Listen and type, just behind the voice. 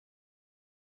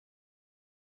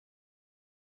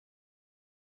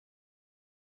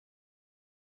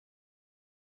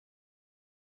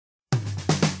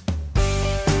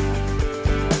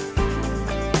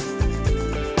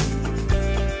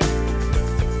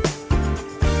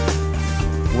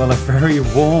Well, a very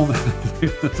warm,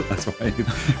 that's right,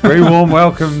 very warm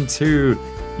welcome to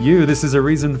you. This is A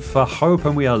Reason for Hope,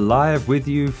 and we are live with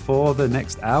you for the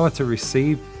next hour to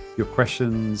receive your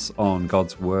questions on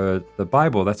God's Word, the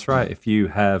Bible. That's right. If you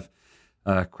have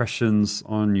questions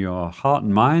on your heart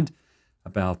and mind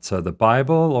about the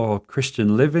Bible or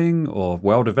Christian living or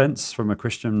world events from a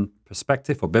Christian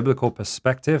perspective or biblical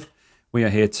perspective, we are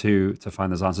here to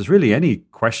find those answers. Really, any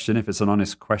question, if it's an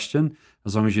honest question,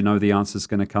 as long as you know the answer is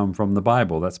going to come from the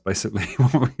Bible. That's basically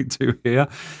what we do here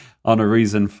on A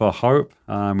Reason for Hope.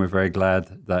 We're very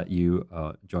glad that you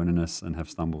are joining us and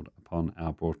have stumbled upon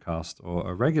our broadcast or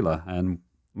a regular. And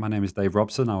my name is Dave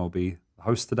Robson. I will be the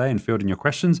host today and fielding your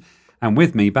questions. And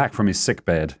with me, back from his sick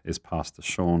bed, is Pastor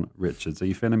Sean Richards. Are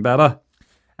you feeling better?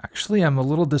 Actually, I'm a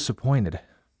little disappointed.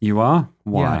 You are?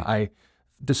 Why? Yeah, I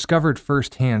discovered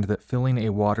firsthand that filling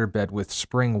a waterbed with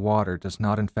spring water does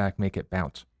not, in fact, make it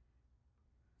bounce.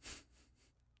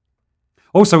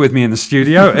 Also with me in the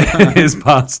studio is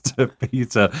Pastor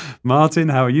Peter Martin.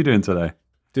 How are you doing today?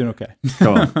 Doing okay.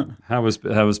 Go on. How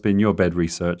has been your bed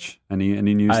research? Any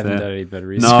news there? I haven't done any bed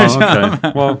research. No,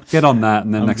 okay. Well, get on that,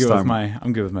 and then next time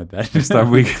I'm good with my bed. Next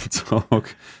time we can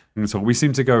talk. So we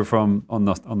seem to go from on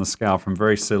the scale from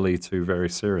very silly to very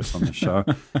serious on the show,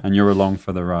 and you're along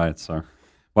for the ride. So,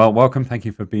 well, welcome. Thank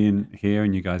you for being here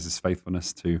and you guys'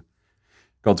 faithfulness to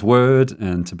God's Word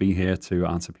and to be here to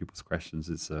answer people's questions.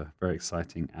 It's a very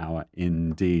exciting hour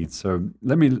indeed. So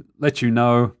let me let you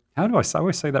know. How do I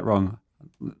always say that wrong?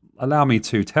 Allow me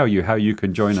to tell you how you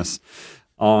can join us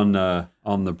on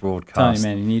the broadcast. Tell you,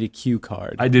 man, you need a cue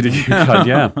card. I did a cue card,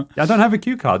 yeah. I don't have a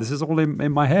cue card. This is all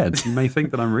in my head. You may think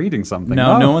that I'm reading something.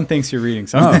 No one thinks you're reading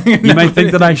something. You may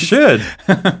think that I should,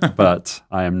 but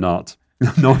I am not.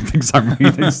 No one thinks I'm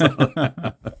reading something.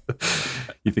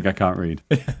 You think I can't read.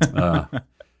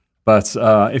 But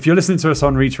if you're listening to us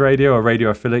on Reach Radio or Radio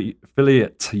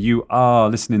Affiliate, you are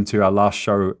listening to our last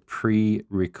show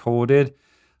pre-recorded.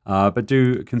 But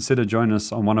do consider joining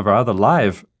us on one of our other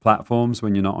live platforms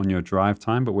when you're not on your drive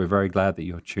time. But we're very glad that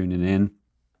you're tuning in.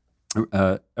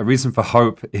 A Reason for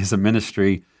Hope is a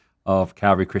ministry of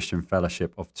Calvary Christian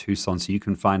Fellowship of Tucson. So you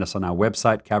can find us on our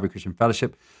website,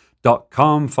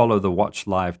 calvarychristianfellowship.com. Follow the Watch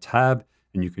Live tab,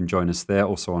 and you can join us there.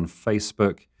 Also on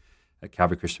Facebook at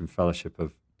Calvary Christian Fellowship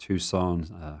of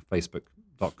Tucson,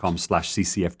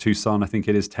 facebook.com/CCF Tucson, I think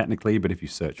it is technically, but if you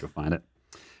search, you'll find it.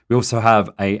 We also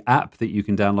have an app that you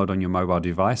can download on your mobile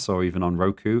device or even on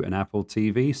Roku and Apple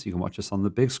TV, so you can watch us on the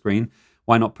big screen.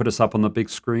 Why not put us up on the big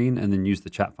screen and then use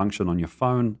the chat function on your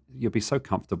phone? You'll be so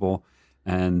comfortable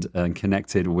and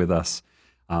connected with us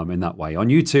in that way. On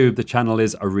YouTube, the channel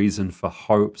is A Reason for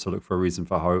Hope, so look for A Reason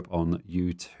for Hope on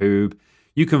YouTube.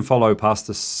 You can follow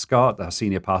Pastor Scott, our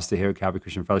senior pastor here at Calvary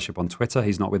Christian Fellowship, on Twitter.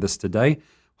 He's not with us today,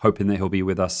 hoping that he'll be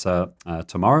with us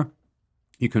tomorrow.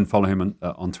 You can follow him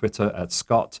on Twitter at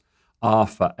Scott R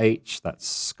for H. That's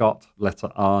Scott, letter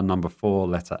R, number 4,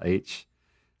 letter H,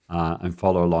 and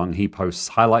follow along. He posts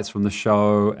highlights from the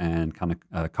show and kind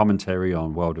of commentary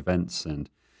on world events and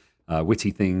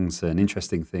witty things and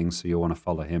interesting things, so you'll want to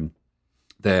follow him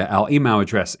there. Our email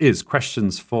address is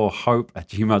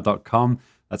questionsforhope@gmail.com.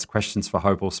 That's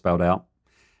questionsforhope, all spelled out,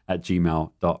 at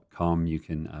gmail.com. You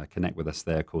can connect with us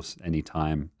there, of course,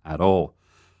 anytime at all.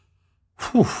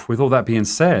 Whew, with all that being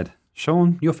said,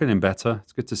 Sean, you're feeling better.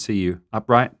 It's good to see you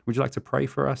upright. Would you like to pray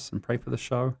for us and pray for the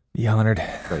show? Be honored.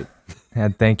 Great.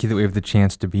 And thank you that we have the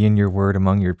chance to be in your word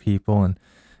among your people and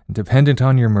dependent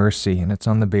on your mercy. And it's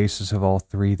on the basis of all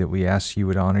three that we ask you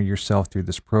would honor yourself through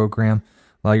this program.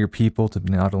 Allow your people to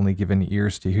not only give an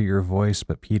ears to hear your voice,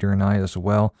 but Peter and I as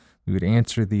well. We would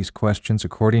answer these questions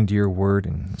according to your word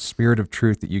and the spirit of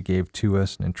truth that you gave to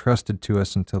us and entrusted to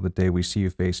us until the day we see you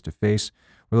face to face.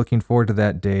 We're looking forward to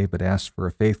that day, but ask for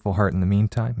a faithful heart in the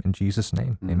meantime. In Jesus'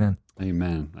 name, amen.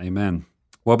 Amen. Amen.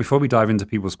 Well, before we dive into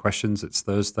people's questions, it's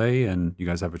Thursday, and you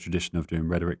guys have a tradition of doing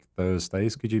Rhetoric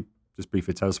Thursdays. Could you just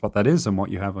briefly tell us what that is and what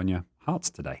you have on your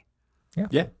hearts today?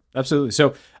 Yeah, absolutely.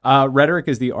 So rhetoric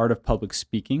is the art of public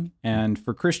speaking, and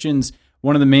for Christians,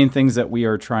 one of the main things that we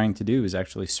are trying to do is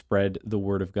actually spread the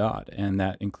word of God, and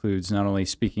that includes not only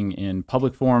speaking in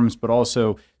public forums, but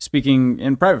also speaking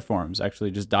in private forums,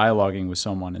 actually just dialoguing with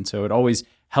someone. And so it always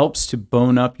helps to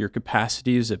bone up your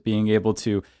capacities at being able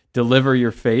to deliver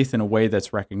your faith in a way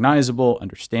that's recognizable,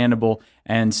 understandable,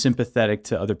 and sympathetic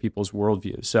to other people's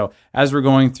worldviews. So as we're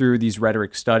going through these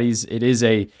rhetoric studies, it is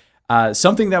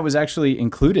something that was actually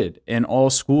included in all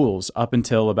schools up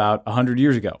until about 100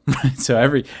 years ago. So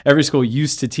every school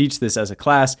used to teach this as a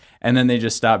class, and then they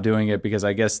just stopped doing it because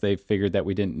I guess they figured that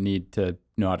we didn't need to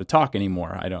know how to talk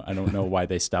anymore. I don't know why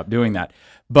they stopped doing that.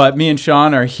 But me and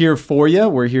Sean are here for you.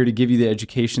 We're here to give you the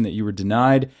education that you were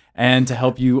denied and to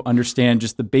help you understand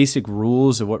just the basic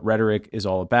rules of what rhetoric is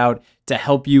all about, to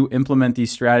help you implement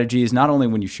these strategies, not only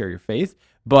when you share your faith,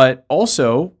 but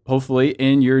also hopefully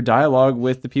in your dialogue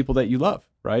with the people that you love,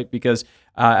 right? Because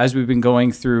as we've been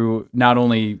going through not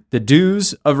only the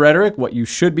do's of rhetoric, what you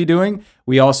should be doing,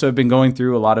 we also have been going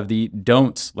through a lot of the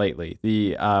don'ts lately,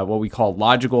 the what we call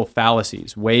logical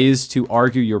fallacies, ways to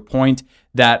argue your point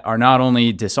that are not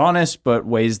only dishonest, but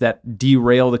ways that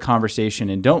derail the conversation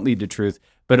and don't lead to truth,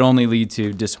 but only lead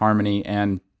to disharmony.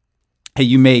 And hey,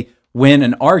 you may win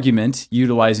an argument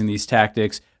utilizing these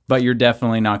tactics, but you're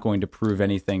definitely not going to prove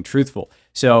anything truthful.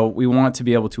 So we want to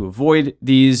be able to avoid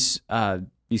these kind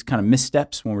of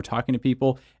missteps when we're talking to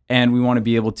people, and we want to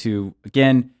be able to,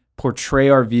 again, portray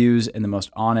our views in the most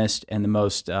honest and the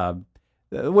most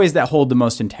ways that hold the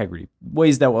most integrity,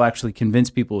 ways that will actually convince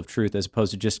people of truth as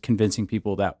opposed to just convincing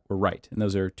people that we're right. And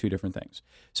those are two different things.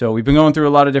 So we've been going through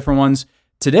a lot of different ones.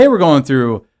 Today we're going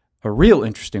through a real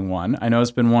interesting one. I know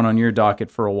it's been one on your docket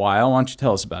for a while. Why don't you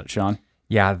tell us about it, Sean?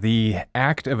 Yeah, the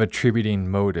act of attributing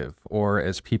motive, or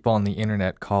as people on the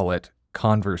internet call it,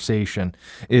 conversation,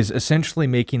 is essentially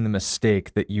making the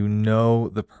mistake that you know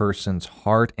the person's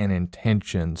heart and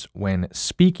intentions when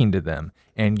speaking to them,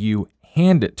 and you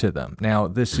hand it to them. Now,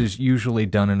 this is usually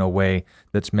done in a way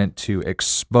that's meant to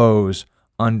expose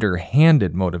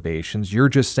underhanded motivations. You're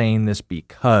just saying this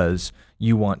because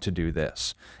you want to do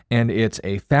this. And it's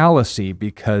a fallacy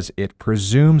because it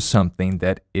presumes something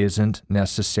that isn't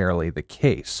necessarily the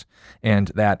case. And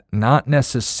that not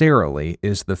necessarily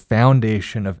is the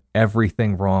foundation of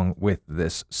everything wrong with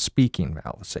this speaking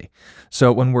fallacy.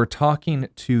 So when we're talking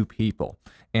to people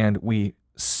and we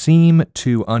seem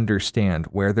to understand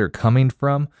where they're coming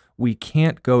from, we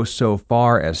can't go so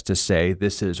far as to say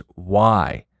this is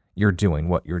why you're doing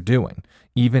what you're doing.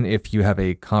 Even if you have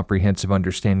a comprehensive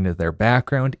understanding of their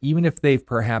background, even if they've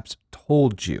perhaps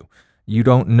told you, you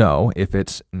don't know if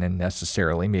it's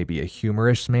necessarily maybe a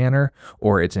humorous manner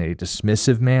or it's in a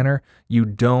dismissive manner. You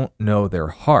don't know their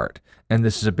heart. And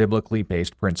this is a biblically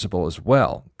based principle as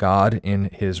well. God, in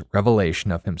his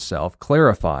revelation of himself,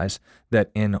 clarifies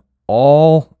that in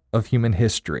all of human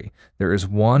history, there is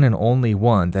one and only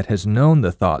one that has known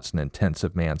the thoughts and intents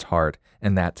of man's heart,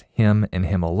 and that's him and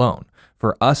him alone.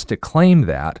 For us to claim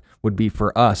that would be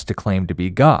for us to claim to be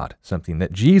God, something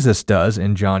that Jesus does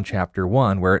in John chapter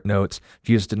 1, where it notes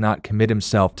Jesus did not commit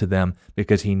himself to them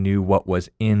because he knew what was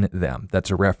in them.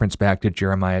 That's a reference back to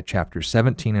Jeremiah chapter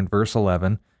 17 and verse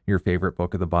 11, your favorite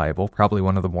book of the Bible, probably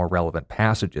one of the more relevant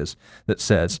passages, that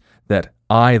says that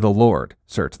I, the Lord,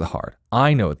 search the heart.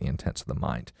 I know the intents of the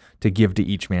mind, to give to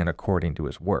each man according to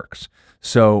his works.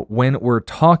 So when we're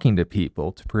talking to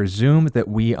people, to presume that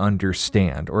we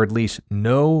understand, or at least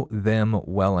know them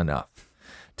well enough,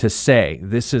 to say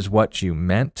this is what you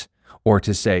meant, or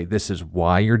to say this is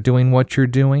why you're doing what you're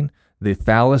doing, the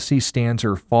fallacy stands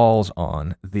or falls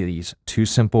on these two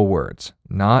simple words,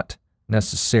 not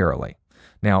necessarily.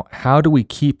 Now, how do we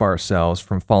keep ourselves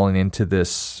from falling into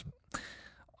this?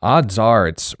 Odds are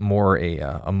it's more a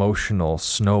emotional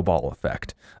snowball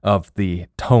effect of the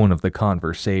tone of the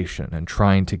conversation and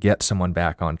trying to get someone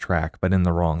back on track, but in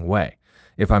the wrong way.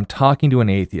 If I'm talking to an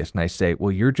atheist and I say,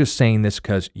 well, you're just saying this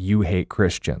because you hate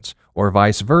Christians, or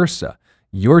vice versa,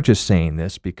 you're just saying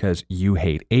this because you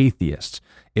hate atheists,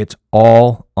 it's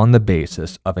all on the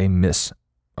basis of a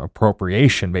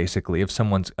misappropriation, basically, of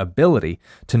someone's ability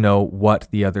to know what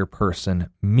the other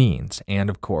person means and,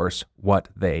 of course, what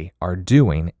they are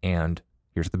doing. And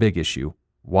here's the big issue,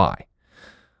 why?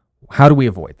 How do we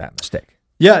avoid that mistake?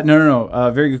 Yeah, no.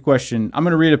 Very good question. I'm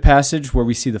going to read a passage where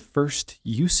we see the first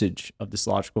usage of this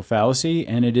logical fallacy,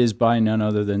 and it is by none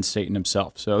other than Satan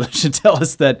himself. So that should tell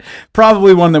us that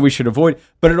probably one that we should avoid,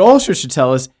 but it also should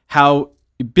tell us how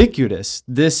ubiquitous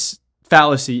this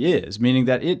fallacy is, meaning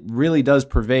that it really does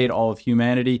pervade all of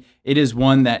humanity. It is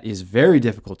one that is very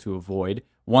difficult to avoid,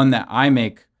 one that I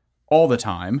make all the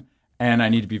time, and I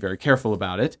need to be very careful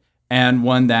about it, and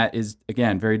one that is,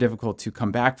 again, very difficult to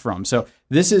come back from. So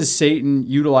this is Satan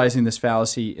utilizing this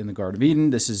fallacy in the Garden of Eden.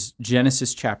 This is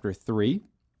Genesis chapter 3.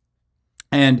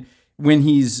 And when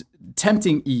he's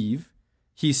tempting Eve,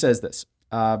 he says this.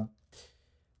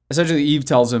 Essentially, Eve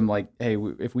tells him, like, hey,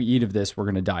 if we eat of this, we're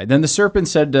going to die. Then the serpent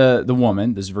said to the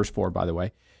woman, this is verse 4, by the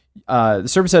way, the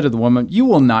serpent said to the woman, you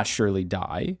will not surely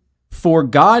die, for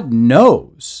God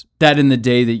knows that in the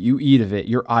day that you eat of it,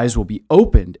 your eyes will be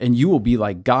opened, and you will be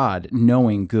like God,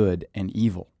 knowing good and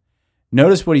evil.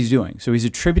 Notice what he's doing. So he's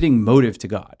attributing motive to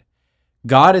God.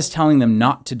 God is telling them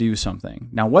not to do something.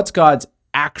 Now, what's God's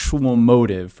actual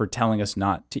motive for telling us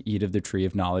not to eat of the tree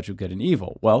of knowledge of good and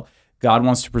evil? Well, God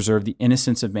wants to preserve the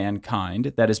innocence of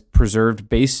mankind that is preserved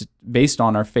based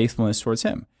on our faithfulness towards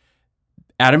him.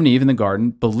 Adam and Eve in the garden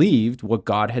believed what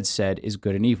God had said is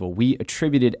good and evil. We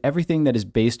attributed everything that is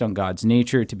based on God's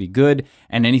nature to be good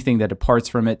and anything that departs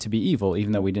from it to be evil,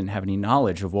 even though we didn't have any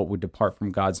knowledge of what would depart from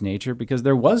God's nature because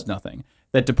there was nothing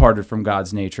that departed from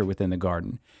God's nature within the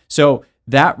garden. So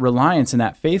that reliance and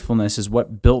that faithfulness is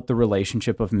what built the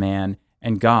relationship of man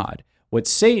and God. What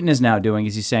Satan is now doing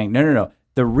is he's saying, no.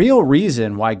 The real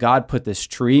reason why God put this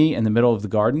tree in the middle of the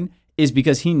garden is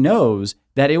because he knows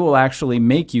that it will actually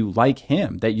make you like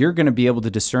him, that you're going to be able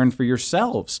to discern for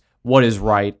yourselves what is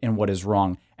right and what is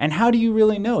wrong. And how do you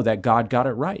really know that God got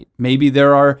it right? Maybe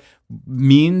there are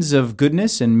means of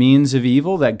goodness and means of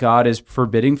evil that God is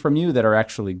forbidding from you that are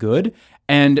actually good.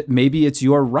 And maybe it's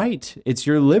your right, it's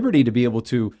your liberty to be able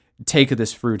to take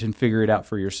this fruit and figure it out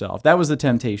for yourself. That was the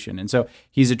temptation. And so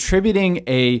he's attributing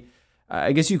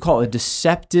I guess you call it a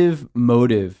deceptive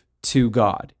motive to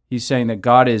God. He's saying that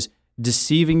God is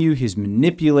deceiving you, he's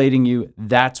manipulating you,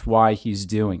 that's why he's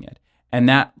doing it. And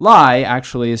that lie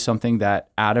actually is something that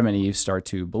Adam and Eve start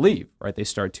to believe, right? They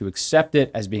start to accept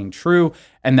it as being true,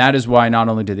 and that is why not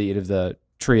only do they eat of the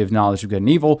tree of knowledge of good and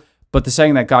evil, but the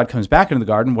second that God comes back into the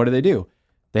garden, what do?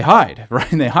 They hide, right?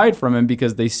 They hide from him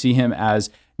because they see him as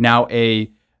now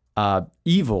a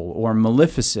evil or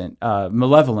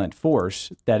malevolent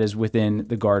force that is within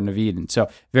the Garden of Eden. So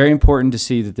very important to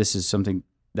see that this is something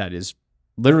that is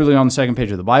literally on the second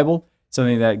page of the Bible,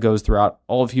 something that goes throughout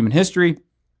all of human history,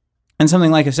 and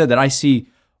something, like I said, that I see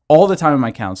all the time in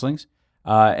my counselings.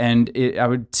 I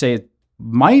would say it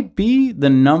might be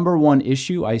the number one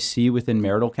issue I see within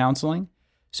marital counseling.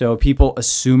 So people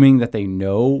assuming that they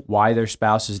know why their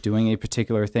spouse is doing a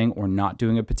particular thing or not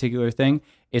doing a particular thing.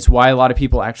 It's why a lot of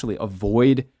people actually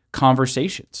avoid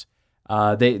conversations.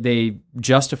 They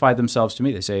justify themselves to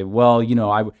me. They say, well,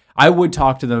 I would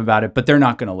talk to them about it, but they're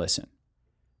not going to listen.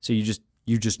 So you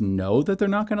just know that they're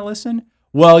not going to listen?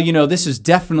 Well, this is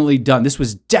definitely done. This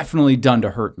was definitely done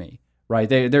to hurt me, right?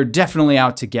 They're definitely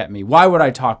out to get me. Why would I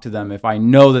talk to them if I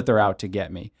know that they're out to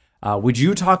get me? Would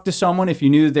you talk to someone if you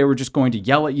knew that they were just going to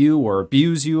yell at you or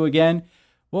abuse you again?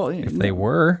 Well, if they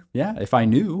were. Yeah, if I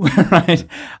knew, right?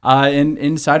 And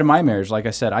inside of my marriage, like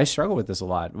I said, I struggle with this a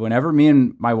lot. Whenever me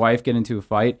and my wife get into a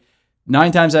fight,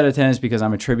 9 times out of 10 is because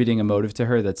I'm attributing a motive to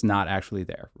her that's not actually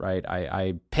there, right?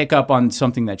 I pick up on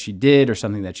something that she did or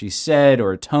something that she said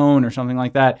or a tone or something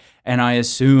like that, and I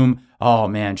assume, oh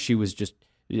man, she was just,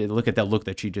 look at that look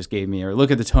that she just gave me, or look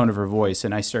at the tone of her voice,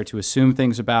 and I start to assume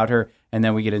things about her, and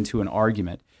then we get into an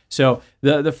argument. So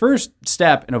the first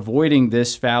step in avoiding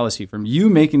this fallacy, from you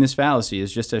making this fallacy,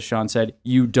 is just as Sean said,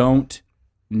 you don't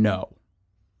know.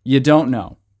 You don't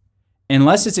know.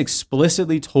 Unless it's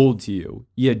explicitly told to you,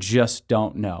 you just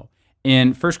don't know.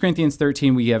 In 1 Corinthians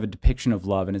 13, we have a depiction of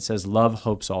love, and it says, love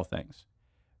hopes all things,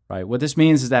 right? What this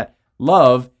means is that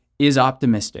love is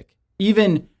optimistic,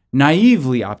 even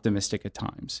naively optimistic at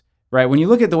times, right? When you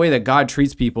look at the way that God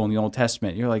treats people in the Old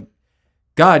Testament, you're like,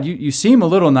 God, you seem a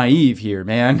little naive here,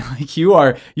 man. Like you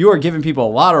are giving people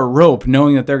a lot of rope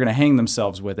knowing that they're going to hang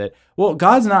themselves with it. Well,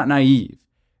 God's not naive.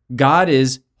 God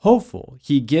is hopeful.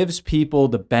 He gives people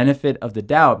the benefit of the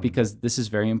doubt, because this is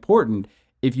very important.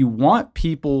 If you want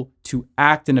people to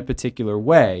act in a particular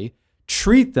way,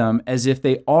 treat them as if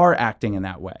they are acting in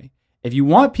that way. If you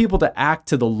want people to act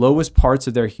to the lowest parts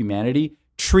of their humanity,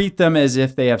 treat them as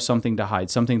if they have something to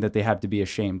hide, something that they have to be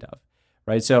ashamed of,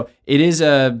 right? So it is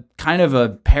a kind of a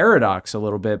paradox a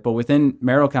little bit, but within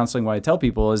marital counseling, what I tell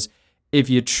people is, if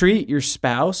you treat your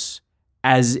spouse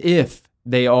as if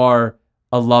they are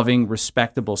a loving,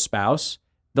 respectable spouse,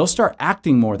 they'll start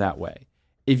acting more that way.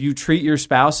 If you treat your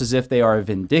spouse as if they are a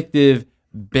vindictive,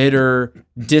 bitter,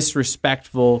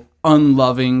 disrespectful,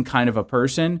 unloving kind of a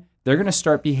person, they're going to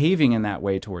start behaving in that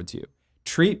way towards you.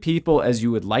 Treat people as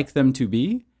you would like them to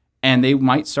be, and they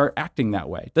might start acting that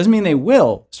way. Doesn't mean they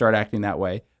will start acting that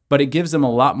way, but it gives them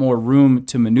a lot more room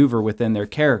to maneuver within their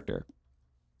character.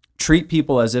 Treat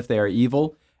people as if they are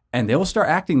evil, and they will start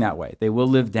acting that way. They will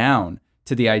live down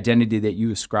to the identity that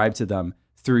you ascribe to them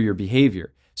through your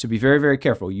behavior. So be very, very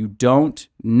careful. You don't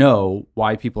know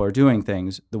why people are doing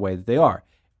things the way that they are.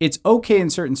 It's okay in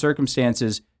certain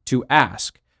circumstances to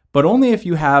ask, but only if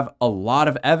you have a lot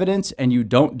of evidence and you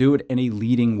don't do it in a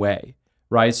leading way,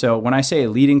 right? So when I say a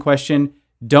leading question,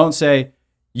 don't say,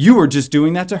 you were just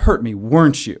doing that to hurt me,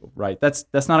 weren't you? Right?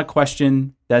 That's not a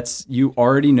question. You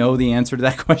already know the answer to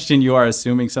that question. You are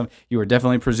assuming you are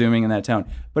definitely presuming in that tone.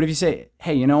 But if you say,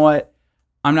 hey, you know what?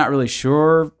 I'm not really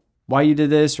sure why you did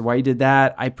this or why you did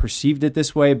that. I perceived it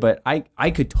this way, but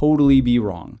I could totally be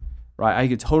wrong, right? I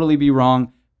could totally be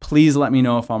wrong. Please let me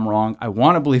know if I'm wrong. I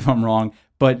want to believe I'm wrong,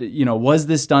 but was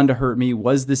this done to hurt me?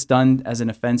 Was this done as an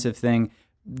offensive thing?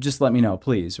 Just let me know,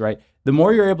 please, right? The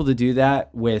more you're able to do that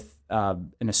with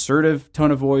an assertive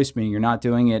tone of voice, meaning you're not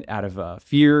doing it out of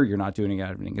fear, you're not doing it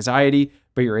out of anxiety,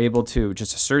 but you're able to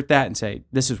just assert that and say,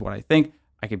 this is what I think.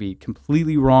 I could be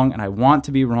completely wrong and I want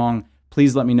to be wrong.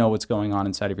 Please let me know what's going on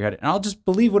inside of your head. And I'll just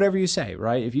believe whatever you say,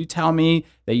 right? If you tell me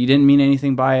that you didn't mean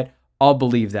anything by it, I'll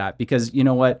believe that. Because you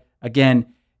know what? Again,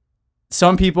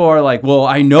 some people are like, well,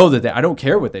 I know that I don't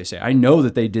care what they say. I know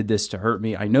that they did this to hurt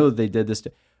me. I know that they did this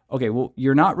to... Okay, well,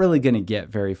 you're not really going to get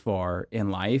very far in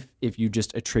life if you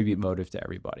just attribute motive to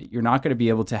everybody. You're not going to be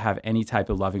able to have any type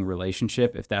of loving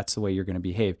relationship if that's the way you're going to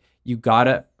behave. You got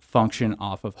to function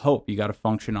off of hope. You got to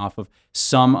function off of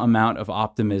some amount of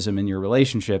optimism in your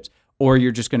relationships, or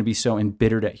you're just going to be so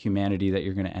embittered at humanity that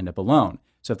you're going to end up alone.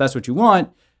 So if that's what you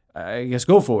want, I guess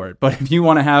go for it. But if you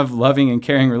want to have loving and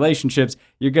caring relationships,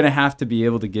 you're going to have to be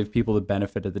able to give people the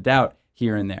benefit of the doubt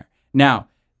here and there. Now,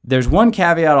 there's one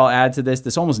caveat I'll add to this.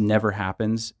 This almost never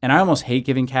happens. And I almost hate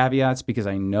giving caveats because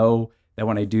I know that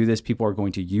when I do this, people are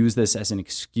going to use this as an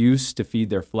excuse to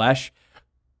feed their flesh.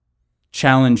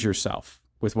 Challenge yourself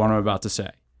with what I'm about to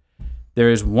say. There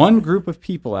is one group of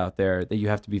people out there that you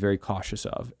have to be very cautious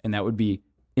of, and that would be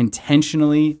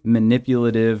intentionally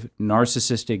manipulative,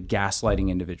 narcissistic, gaslighting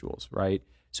individuals, right?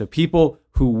 So people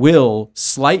who will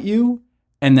slight you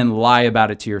and then lie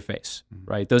about it to your face,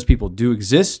 right? Those people do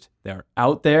exist. They're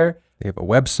out there. They have a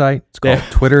website. It's called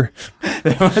Twitter.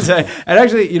 And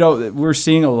actually, we're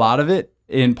seeing a lot of it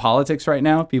in politics right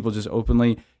now. People just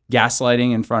openly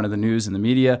gaslighting in front of the news and the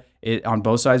media, on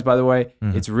both sides, by the way.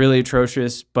 Mm-hmm. It's really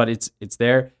atrocious, but it's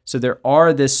there. So there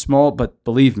are this small, but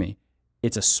believe me,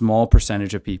 it's a small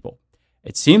percentage of people.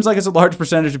 It seems like it's a large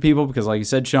percentage of people because, like you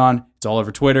said, Sean, it's all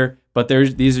over Twitter. But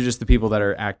these are just the people that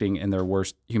are acting in their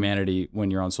worst humanity when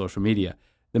you're on social media.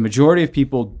 The majority of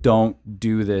people don't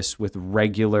do this with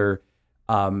regular,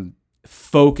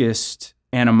 focused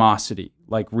animosity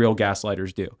like real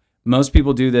gaslighters do. Most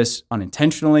people do this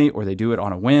unintentionally, or they do it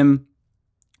on a whim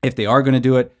if they are going to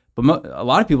do it. But a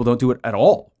lot of people don't do it at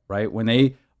all, right? When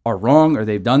they are wrong or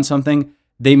they've done something,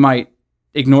 they might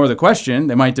ignore the question,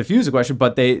 they might diffuse the question,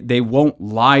 but they won't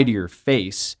lie to your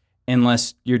face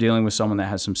unless you're dealing with someone that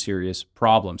has some serious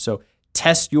problems. So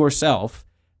test yourself,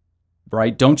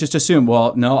 right? Don't just assume,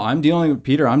 well, no, I'm dealing with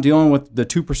the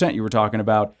 2% you were talking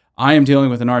about. I am dealing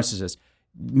with a narcissist.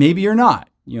 Maybe you're not,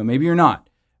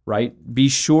 right? Be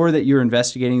sure that you're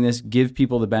investigating this. Give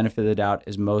people the benefit of the doubt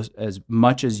as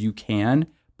much as you can.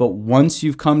 But once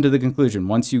you've come to the conclusion,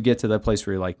 once you get to that place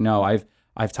where you're like, no,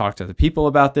 I've talked to other people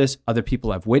about this. Other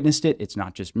people have witnessed it. It's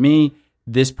not just me.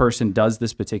 This person does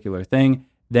this particular thing.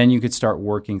 Then you could start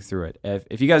working through it.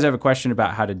 If you guys have a question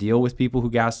about how to deal with people who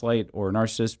gaslight or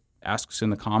narcissists, ask us in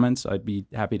the comments. I'd be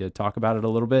happy to talk about it a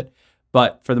little bit.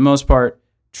 But for the most part,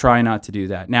 try not to do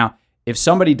that. Now, if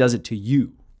somebody does it to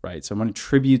you, right? Someone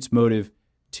attributes motive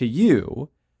to you,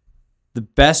 the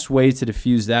best way to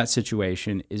diffuse that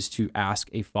situation is to ask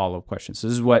a follow-up question. So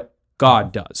this is what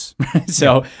God does.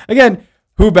 So again,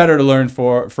 who better to learn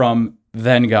from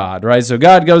than God, right? So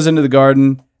God goes into the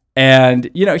garden and,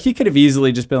 he could have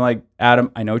easily just been like,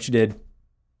 Adam, I know what you did.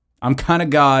 I'm kind of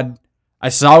God. I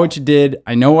saw what you did.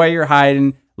 I know why you're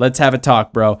hiding. Let's have a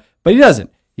talk, bro. But he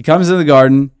doesn't. He comes in the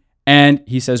garden and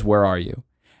he says, where are you?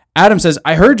 Adam says,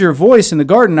 I heard your voice in the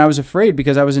garden. I was afraid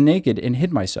because I was naked and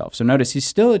hid myself. So notice he's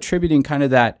still attributing kind of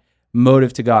that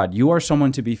motive to God. You are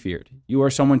someone to be feared. You are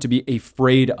someone to be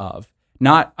afraid of.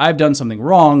 Not, I've done something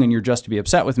wrong and you're just to be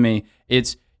upset with me.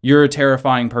 It's, you're a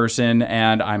terrifying person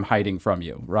and I'm hiding from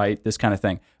you, right? This kind of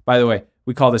thing. By the way,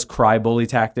 we call this cry bully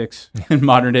tactics in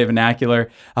modern day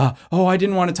vernacular. I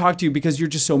didn't want to talk to you because you're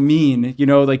just so mean.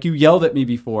 Like you yelled at me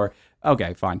before.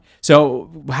 Okay, fine.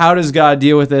 So how does God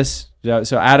deal with this?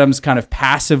 So Adam's kind of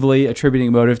passively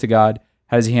attributing motive to God.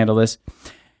 How does he handle this?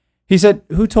 He said,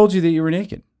 who told you that you were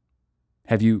naked?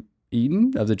 Have you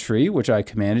eaten of the tree which I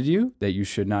commanded you that you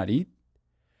should not eat?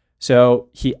 So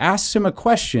he asks him a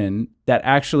question that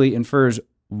actually infers,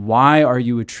 why are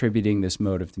you attributing this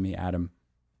motive to me, Adam?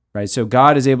 Right? So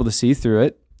God is able to see through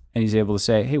it, and he's able to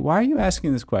say, hey, why are you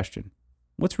asking this question?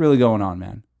 What's really going on,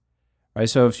 man? Right?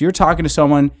 So if you're talking to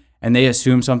someone and they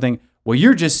assume something, well,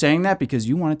 you're just saying that because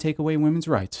you want to take away women's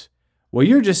rights. Well,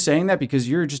 you're just saying that because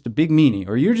you're just a big meanie,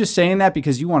 or you're just saying that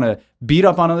because you want to beat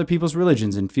up on other people's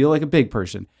religions and feel like a big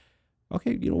person.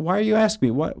 Okay, why are you asking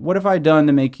me? What have I done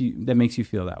that makes you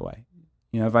feel that way?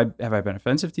 Have I been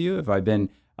offensive to you? Have I been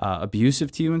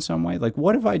abusive to you in some way? Like,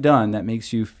 what have I done that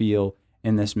makes you feel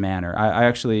in this manner. I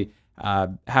actually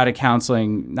had a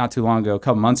counseling not too long ago, a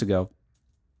couple months ago,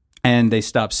 and they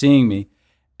stopped seeing me.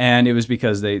 And it was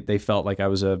because they felt like I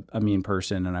was a mean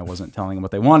person and I wasn't telling them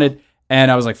what they wanted.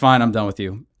 And I was like, fine, I'm done with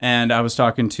you. And I was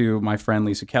talking to my friend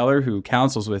Lisa Keller, who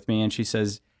counsels with me, and she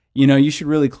says, you should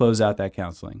really close out that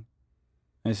counseling.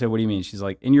 And I said, what do you mean? She's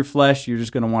like, in your flesh, you're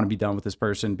just going to want to be done with this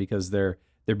person because they're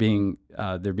being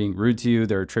rude to you.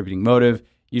 They're attributing motive.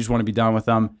 You just want to be done with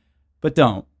them. But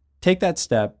don't. Take that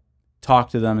step, talk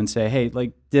to them and say, hey,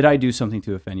 like, did I do something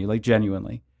to offend you? Like,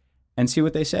 genuinely. And see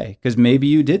what they say. Because maybe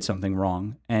you did something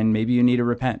wrong and maybe you need to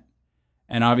repent.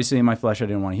 And obviously in my flesh, I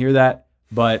didn't want to hear that.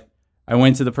 But I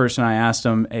went to the person, I asked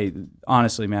him, hey,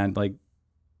 honestly, man, like,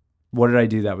 what did I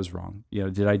do that was wrong?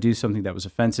 Did I do something that was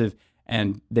offensive?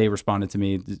 And they responded to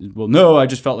me, well, no, I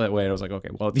just felt that way. And I was like, okay,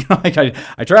 well, like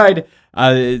I tried.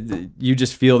 You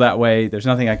just feel that way. There's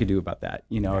nothing I could do about that.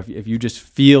 If you just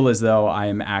feel as though I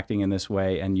am acting in this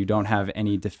way and you don't have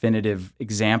any definitive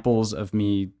examples of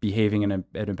me behaving in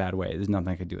a bad way, there's nothing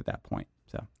I could do at that point.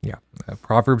 So yeah,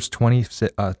 Proverbs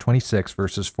 26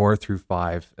 verses 4 through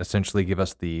 5 essentially give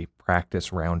us the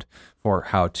practice round for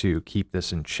how to keep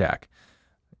this in check.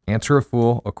 Answer a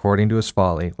fool according to his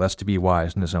folly, lest he be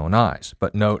wise in his own eyes.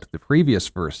 But note, the previous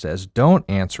verse says, don't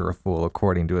answer a fool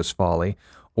according to his folly,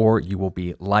 or you will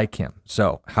be like him.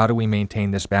 So how do we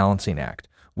maintain this balancing act?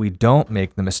 We don't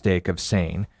make the mistake of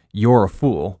saying, you're a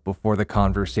fool, before the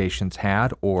conversation's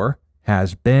had or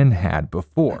has been had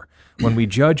before. When we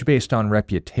judge based on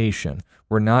reputation,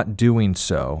 we're not doing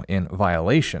so in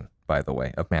violation, by the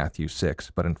way, of Matthew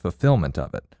 6, but in fulfillment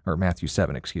of it, or Matthew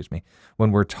 7, excuse me.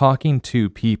 When we're talking to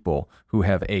people who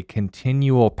have a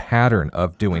continual pattern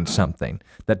of doing something,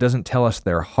 that doesn't tell us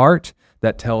their heart,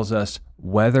 that tells us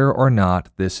whether or not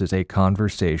this is a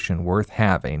conversation worth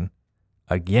having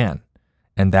again.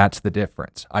 And that's the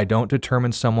difference. I don't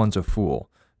determine someone's a fool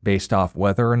based off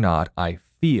whether or not I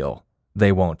feel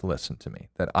they won't listen to me,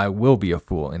 that I will be a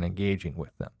fool in engaging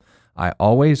with them. I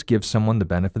always give someone the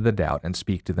benefit of the doubt and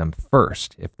speak to them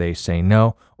first. If they say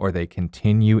no, or they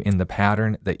continue in the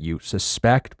pattern that you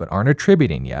suspect but aren't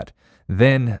attributing yet,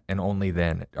 then and only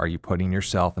then are you putting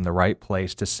yourself in the right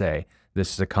place to say,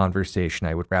 this is a conversation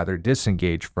I would rather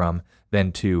disengage from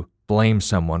than to blame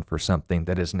someone for something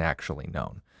that isn't actually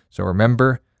known. So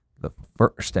remember, the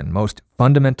first and most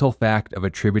fundamental fact of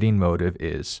attributing motive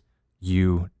is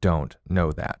you don't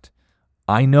know that.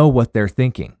 I know what they're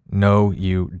thinking. No,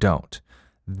 you don't.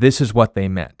 This is what they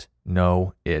meant.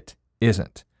 No, it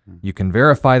isn't. You can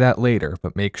verify that later,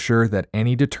 but make sure that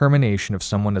any determination of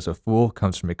someone as a fool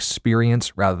comes from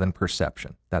experience rather than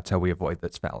perception. That's how we avoid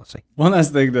this fallacy. One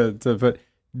last thing to put,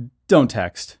 don't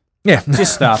text. Yeah.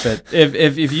 Just stop it.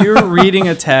 If you're reading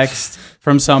a text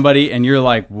from somebody and you're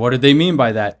like, what did they mean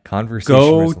by that? Conversation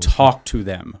Go resolution. talk to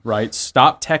them, right?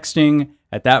 Stop texting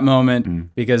at that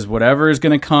moment, because whatever is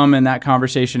going to come in that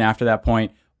conversation after that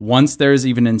point, once there's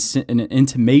even an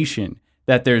intimation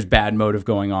that there's bad motive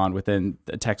going on within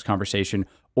a text conversation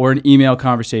or an email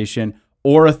conversation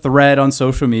or a thread on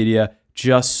social media,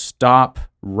 just stop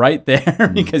right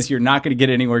there because you're not going to get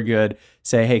anywhere good.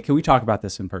 Say, hey, can we talk about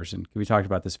this in person? Can we talk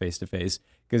about this face to face?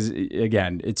 Because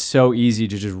again, it's so easy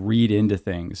to just read into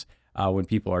things when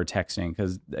people are texting.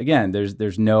 Because again,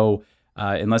 there's no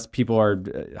unless people are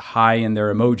high in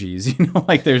their emojis,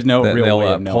 like there's no real way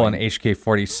of knowing. They'll pull an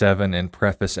HK-47 and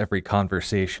preface every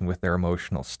conversation with their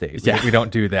emotional state. Yeah. We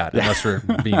don't do that unless we're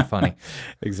being funny.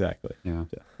 Exactly. Yeah.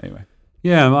 So, anyway.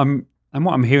 Yeah. And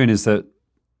what I'm hearing is that,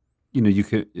 you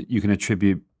can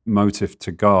attribute motive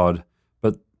to God,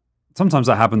 but sometimes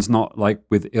that happens not like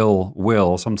with ill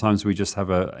will. Sometimes we just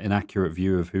have an inaccurate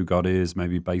view of who God is,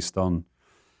 maybe based on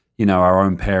our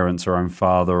own parents, our own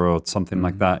father, or something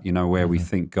like that, where we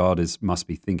think God must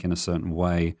be thinking a certain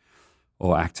way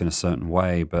or acting a certain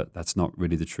way, but that's not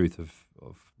really the truth of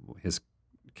his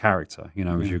character.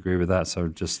 Would you agree with that? So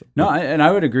just... No,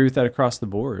 I would agree with that across the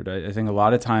board. I think a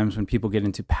lot of times when people get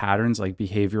into patterns, like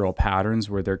behavioral patterns,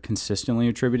 where they're consistently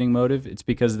attributing motive, it's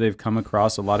because they've come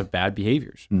across a lot of bad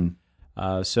behaviors.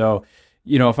 So,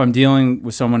 if I'm dealing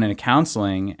with someone in a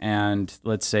counseling and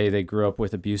let's say they grew up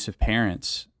with abusive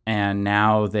parents, and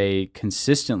now they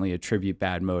consistently attribute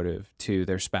bad motive to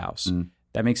their spouse.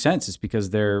 That makes sense. It's because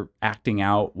they're acting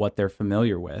out what they're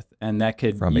familiar with, and that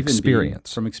could from even experience.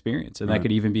 Be from experience, and that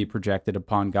could even be projected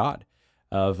upon God.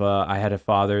 I had a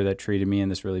father that treated me in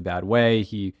this really bad way.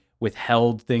 He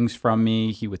withheld things from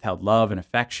me. He withheld love and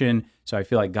affection. So I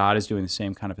feel like God is doing the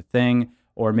same kind of a thing.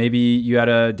 Or maybe you had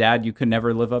a dad you could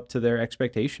never live up to their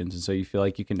expectations, and so you feel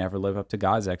like you can never live up to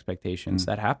God's expectations.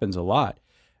 That happens a lot.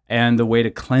 And the way to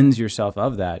cleanse yourself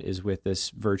of that is with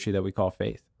this virtue that we call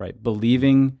faith, right?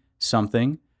 Believing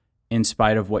something in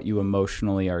spite of what you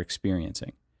emotionally are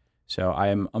experiencing. So I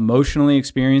am emotionally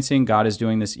experiencing God is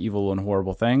doing this evil and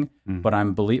horrible thing, but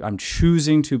I'm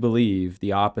choosing to believe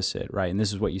the opposite, right? And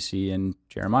this is what you see in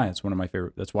Jeremiah. It's one of my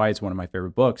favorite. That's why it's one of my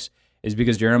favorite books, is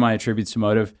because Jeremiah attributes to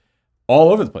motive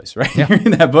all over the place, right? Yeah.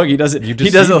 In that book, he does it. He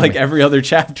does it like every other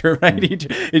chapter, right? He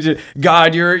just,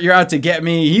 God, you're out to get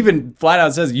me. He even flat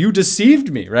out says, "You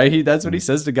deceived me," right? That's what he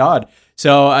says to God.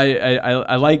 So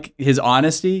I like his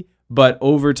honesty, but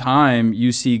over time,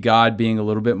 you see God being a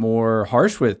little bit more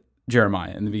harsh with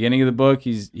Jeremiah. In the beginning of the book,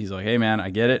 he's like, "Hey man, I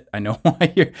get it. I know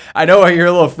why you're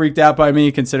a little freaked out by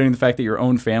me, considering the fact that your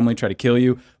own family tried to kill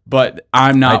you. But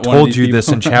I'm not. I told you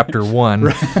this in chapter 1."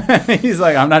 Right? He's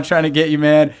like, "I'm not trying to get you,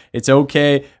 man. It's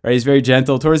okay." Right? He's very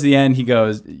gentle. Towards the end, he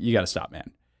goes, "You got to stop,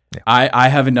 man. Yeah. I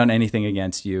haven't done anything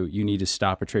against you. You need to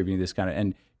stop attributing this kind of."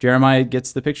 And Jeremiah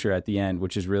gets the picture at the end,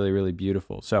 which is really, really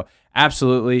beautiful. So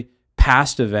absolutely,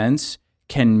 past events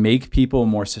can make people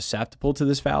more susceptible to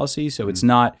this fallacy. So it's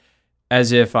not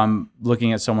as if I'm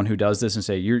looking at someone who does this and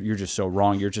say, you're just so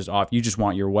wrong, you're just off, you just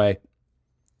want your way.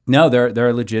 No, there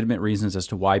are legitimate reasons as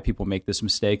to why people make this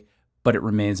mistake, but it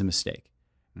remains a mistake.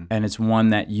 And it's one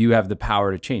that you have the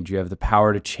power to change. You have the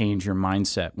power to change your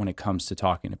mindset when it comes to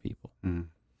talking to people.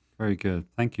 Very good.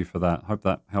 Thank you for that. Hope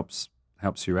that helps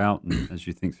you out and as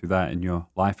you think through that in your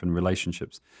life and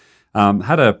relationships.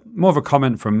 Had more of a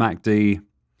comment from Mac D.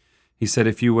 He said,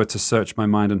 "If you were to search my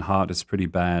mind and heart, it's pretty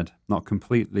bad. Not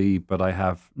completely, but I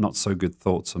have not so good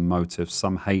thoughts and motives.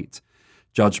 Some hate,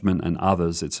 judgment, and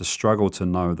others. It's a struggle to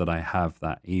know that I have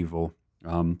that evil."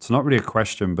 It's not really a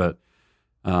question, but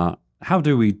how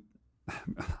do we,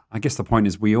 I guess the point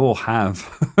is we all have,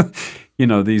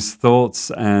 these thoughts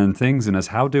and things in us.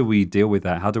 How do we deal with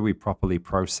that? How do we properly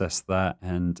process that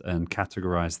and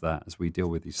categorize that as we deal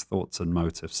with these thoughts and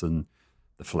motives and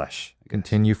the flesh?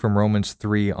 Continue from Romans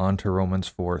 3 on to Romans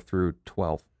 4 through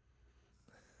 12.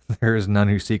 There is none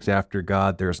who seeks after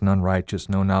God. There is none righteous,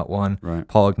 no, not one. Right.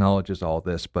 Paul acknowledges all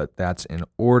this, but that's in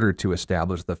order to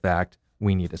establish the fact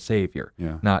we need a Savior,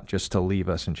 not just to leave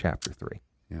us in chapter 3.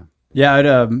 Yeah,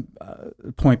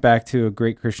 I'd point back to a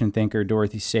great Christian thinker,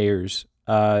 Dorothy Sayers.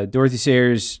 Dorothy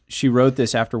Sayers, she wrote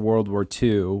this after World War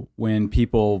II when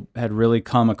people had really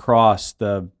come across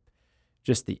the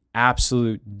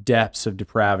absolute depths of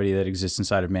depravity that exists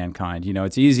inside of mankind.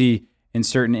 It's easy in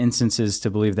certain instances to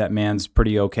believe that man's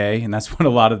pretty okay, and that's what a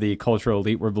lot of the cultural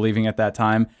elite were believing at that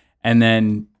time. And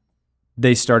then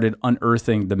they started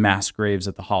unearthing the mass graves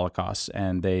at the Holocaust,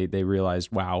 and they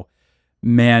realized, wow,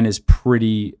 man is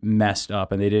pretty messed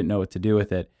up, and they didn't know what to do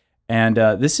with it. And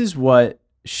this is what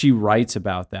she writes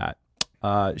about that.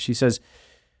 She says,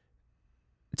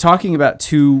 talking about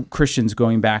two Christians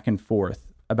going back and forth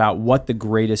about what the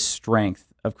greatest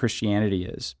strength of Christianity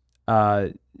is.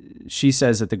 She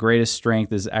says that the greatest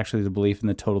strength is actually the belief in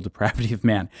the total depravity of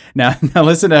man. Now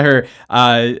listen to her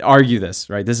argue this,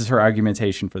 right? This is her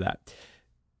argumentation for that.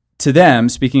 To them,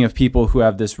 speaking of people who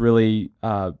have this really,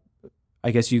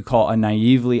 I guess you call a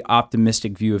naively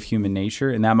optimistic view of human nature,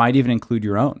 and that might even include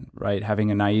your own, right? Having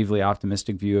a naively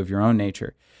optimistic view of your own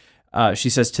nature. She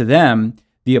says to them,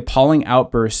 the appalling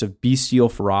outbursts of bestial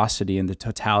ferocity in the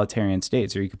totalitarian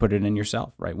states, or you could put it in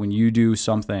yourself, right? When you do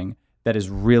something that is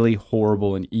really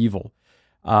horrible and evil,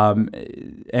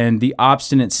 and the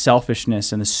obstinate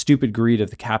selfishness and the stupid greed of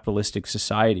the capitalistic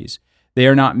societies, they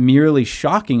are not merely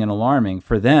shocking and alarming.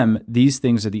 For them, these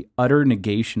things are the utter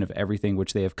negation of everything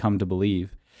which they have come to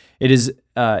believe. It is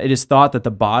thought that the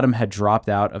bottom had dropped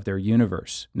out of their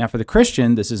universe. Now, for the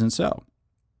Christian, this isn't so.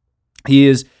 He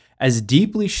is as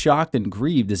deeply shocked and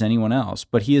grieved as anyone else,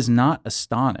 but he is not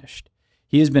astonished.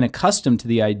 He has been accustomed to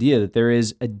the idea that there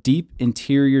is a deep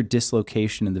interior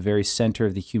dislocation in the very center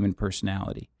of the human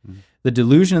personality. The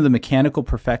delusion of the mechanical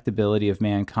perfectibility of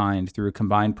mankind through a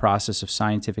combined process of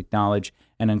scientific knowledge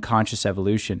and unconscious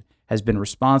evolution has been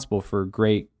responsible for a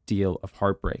great deal of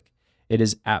heartbreak. It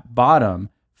is at bottom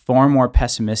far more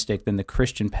pessimistic than the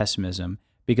Christian pessimism,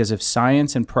 because if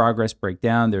science and progress break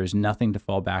down, there is nothing to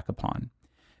fall back upon.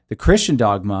 The Christian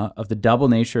dogma of the double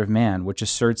nature of man, which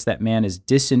asserts that man is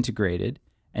disintegrated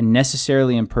and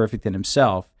necessarily imperfect in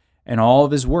himself and all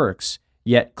of his works,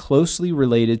 yet closely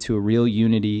related to a real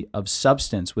unity of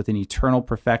substance with an eternal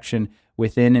perfection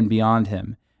within and beyond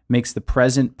him, makes the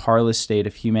present parlous state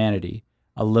of humanity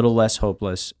a little less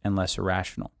hopeless and less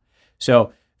irrational.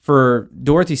 So for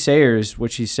Dorothy Sayers,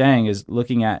 what she's saying is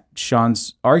looking at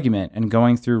Sean's argument and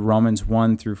going through Romans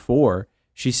 1 through 4,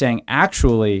 she's saying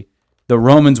actually the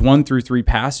Romans 1 through 3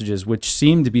 passages, which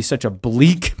seem to be such a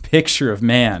bleak picture of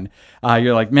man,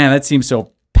 you're like, man, that seems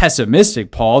so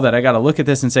pessimistic, Paul, that I got to look at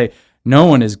this and say, no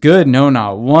one is good, no,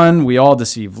 not one. We all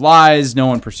deceive lies. No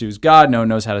one pursues God. No one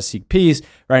knows how to seek peace,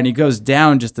 right? And he goes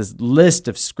down just this list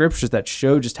of scriptures that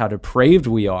show just how depraved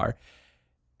we are.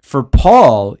 For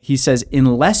Paul, he says,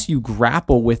 unless you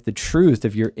grapple with the truth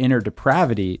of your inner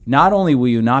depravity, not only will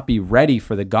you not be ready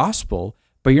for the gospel,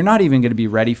 but you're not even going to be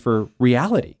ready for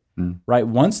reality, right?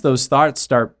 Once those thoughts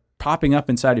start popping up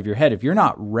inside of your head, if you're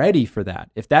not ready for that,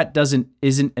 if that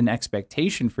isn't an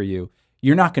expectation for you,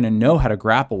 you're not going to know how to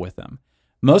grapple with them.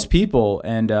 Most people,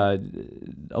 and a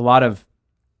lot of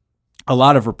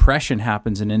repression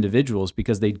happens in individuals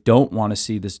because they don't want to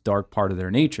see this dark part of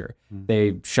their nature.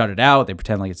 They shut it out. They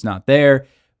pretend like it's not there,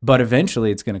 but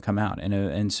eventually it's going to come out.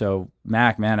 And so,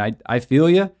 Mac, man, I feel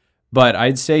you, but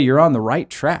I'd say you're on the right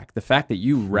track. The fact that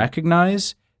you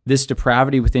recognize this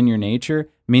depravity within your nature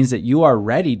means that you are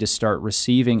ready to start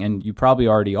receiving, and you probably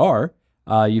already are.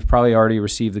 You've probably already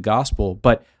received the gospel,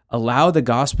 but allow the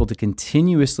gospel to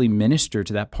continuously minister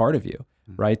to that part of you.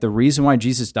 Right? The reason why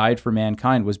Jesus died for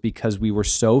mankind was because we were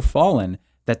so fallen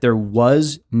that there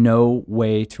was no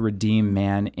way to redeem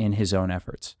man in his own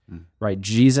efforts. Right?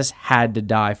 Jesus had to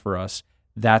die for us.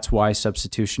 That's why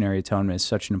substitutionary atonement is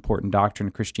such an important doctrine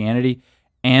of Christianity,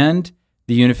 and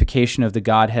the unification of the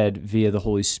Godhead via the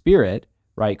Holy Spirit.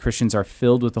 Right? Christians are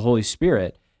filled with the Holy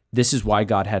Spirit. This is why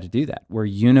God had to do that. We're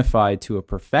unified to a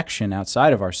perfection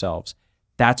outside of ourselves.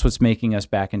 That's what's making us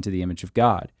back into the image of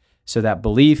God. So that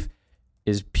belief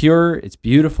is pure, it's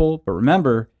beautiful, but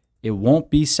remember, it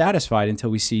won't be satisfied until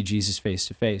we see Jesus face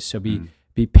to face. So be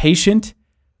patient,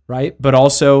 right? But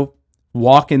also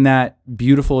walk in that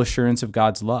beautiful assurance of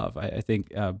God's love. I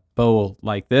think Bo will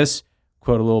like this.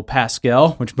 Quote a little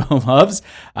Pascal, which Bo loves.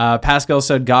 Pascal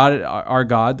said, God, our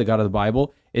God, the God of the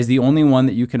Bible, is the only one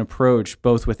that you can approach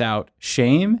both without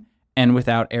shame and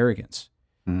without arrogance,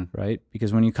 right?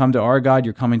 Because when you come to our God,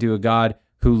 you're coming to a God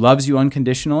who loves you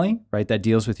unconditionally, right? That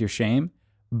deals with your shame,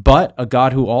 but a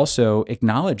God who also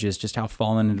acknowledges just how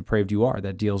fallen and depraved you are.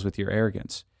 That deals with your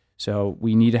arrogance. So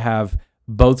we need to have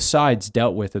both sides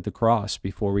dealt with at the cross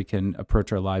before we can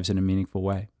approach our lives in a meaningful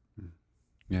way.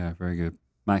 Yeah, very good.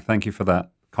 Mac, thank you for that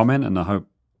comment, and I hope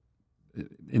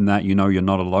in that you know you're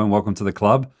not alone. Welcome to the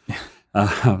club.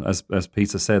 As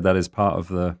Peter said, that is part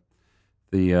of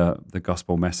the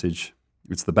gospel message.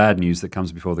 It's the bad news that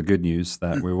comes before the good news,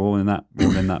 that we're all in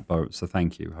that boat. So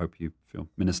thank you. Hope you feel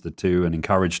ministered to and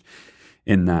encouraged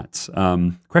in that.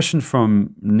 Question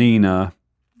from Nina.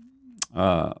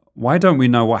 Why don't we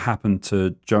know what happened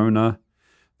to Jonah,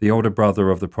 the older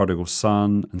brother of the prodigal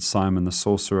son, and Simon the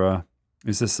sorcerer?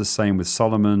 Is this the same with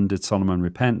Solomon? Did Solomon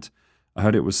repent? I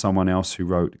heard it was someone else who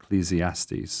wrote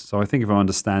Ecclesiastes. So I think if I'm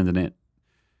understanding it,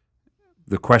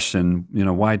 the question,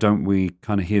 why don't we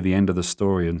kind of hear the end of the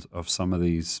story of some of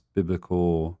these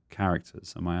biblical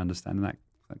characters? Am I understanding that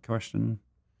question?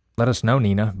 Let us know,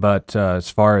 Nina. But as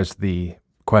far as the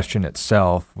question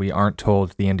itself, we aren't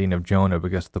told the ending of Jonah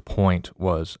because the point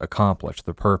was accomplished.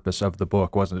 The purpose of the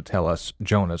book wasn't to tell us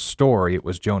Jonah's story. It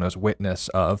was Jonah's witness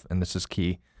of, and this is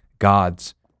key,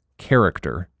 God's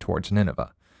character towards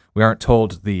Nineveh. We aren't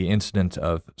told the incident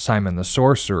of Simon the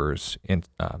sorcerer's,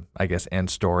 end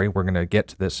story. We're going to get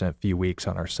to this in a few weeks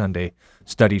on our Sunday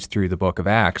studies through the book of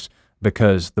Acts,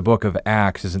 because the book of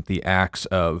Acts isn't the acts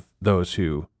of those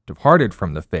who departed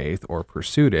from the faith or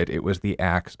pursued it. It was the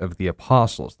acts of the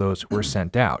apostles, those who were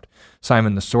sent out.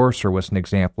 Simon the sorcerer was an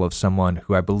example of someone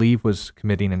who I believe was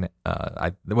committing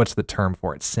what's the term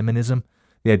for it? Simonism,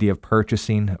 the idea of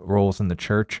purchasing roles in the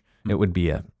church. It would be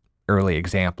a early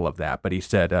example of that, but he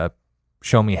said,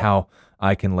 show me how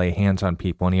I can lay hands on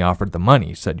people, and he offered the money.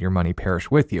 He said, your money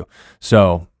perish with you.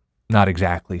 So not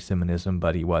exactly Simonism,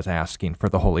 but he was asking for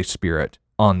the Holy Spirit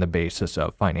on the basis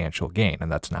of financial gain, and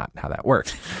that's not how that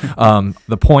works.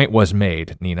 The point was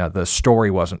made, Nina. The story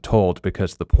wasn't told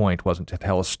because the point wasn't to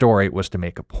tell a story, it was to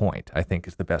make a point, I think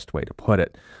is the best way to put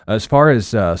it. As far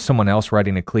as someone else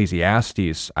writing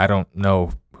Ecclesiastes, I don't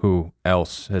know who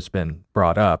else has been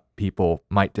brought up. People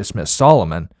might dismiss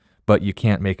Solomon, but you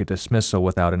can't make a dismissal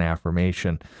without an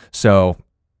affirmation. So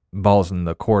ball's in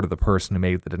the court of the person who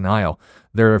made the denial.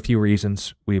 There are a few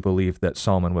reasons we believe that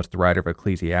Solomon was the writer of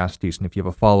Ecclesiastes, and if you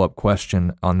have a follow-up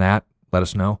question on that, let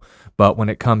us know. But when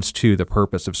it comes to the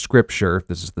purpose of Scripture, if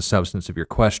this is the substance of your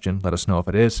question, let us know if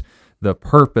it is. The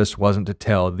purpose wasn't to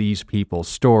tell these people's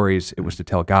stories, it was to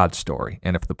tell God's story.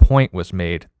 And if the point was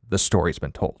made, the story's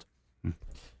been told.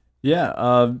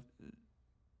 Yeah.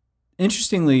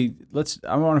 Interestingly,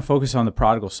 I want to focus on the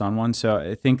prodigal son one. So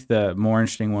I think the more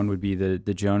interesting one would be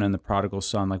the Jonah and the prodigal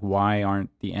son. Like, why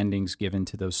aren't the endings given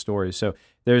to those stories? So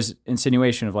there's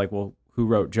insinuation of like, well, who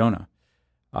wrote Jonah?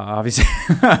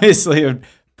 Obviously,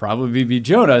 probably be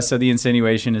Jonah. So the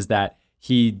insinuation is that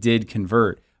he did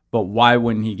convert. But why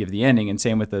wouldn't he give the ending? And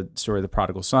same with the story of the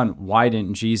prodigal son. Why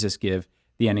didn't Jesus give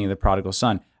the ending of the prodigal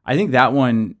son? I think that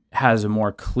one has a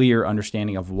more clear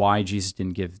understanding of why Jesus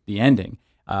didn't give the ending.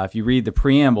 If you read the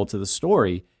preamble to the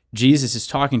story, Jesus is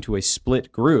talking to a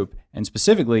split group, and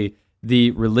specifically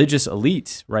the religious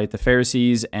elite, right? The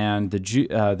Pharisees and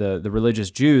the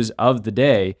religious Jews of the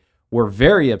day were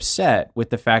very upset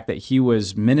with the fact that he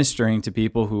was ministering to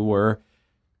people who were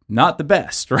not the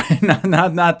best, right?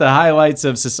 Not the highlights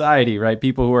of society, right?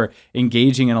 People who are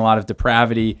engaging in a lot of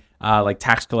depravity, like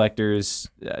tax collectors,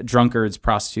 drunkards,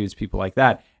 prostitutes, people like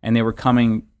that. And they were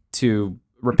coming to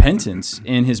repentance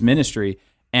in his ministry,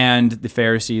 and the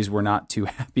Pharisees were not too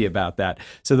happy about that.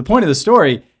 So the point of the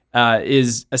story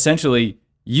is essentially,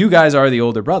 you guys are the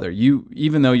older brother. You,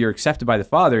 even though you're accepted by the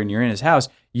Father and you're in his house,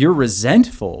 you're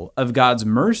resentful of God's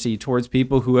mercy towards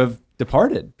people who have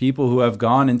departed, people who have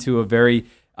gone into a very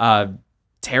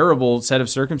terrible set of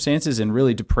circumstances and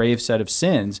really depraved set of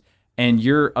sins, and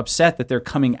you're upset that they're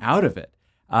coming out of it.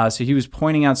 So he was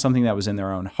pointing out something that was in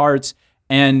their own hearts.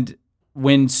 And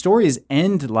when stories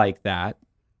end like that,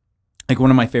 like one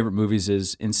of my favorite movies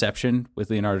is Inception with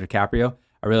Leonardo DiCaprio.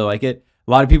 I really like it.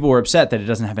 A lot of people were upset that it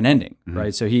doesn't have an ending,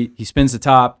 right? So he spins the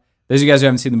top. Those of you guys who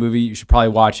haven't seen the movie, you should probably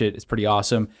watch it. It's pretty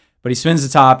awesome. But he spins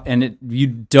the top, and you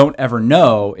don't ever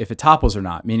know if it topples or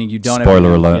not, meaning you don't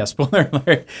Spoiler alert. Yeah, spoiler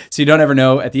alert. So you don't ever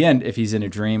know at the end if he's in a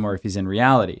dream or if he's in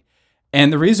reality.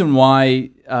 And the reason why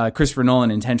Christopher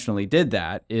Nolan intentionally did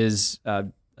that is a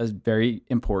very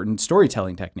important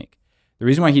storytelling technique. The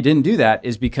reason why he didn't do that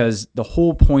is because the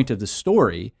whole point of the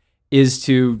story is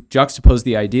to juxtapose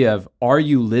the idea of, are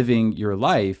you living your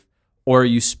life, or are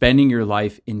you spending your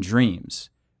life in dreams?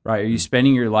 Right? Are you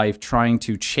spending your life trying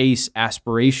to chase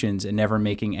aspirations and never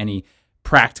making any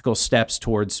practical steps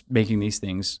towards making these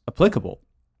things applicable,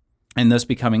 and thus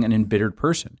becoming an embittered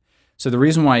person? So the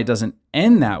reason why it doesn't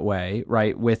end that way,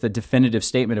 right, with a definitive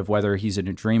statement of whether he's in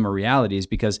a dream or reality, is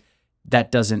because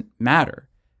that doesn't matter.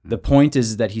 The point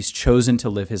is that he's chosen to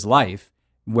live his life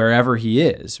wherever he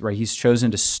is, right? He's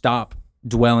chosen to stop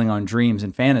dwelling on dreams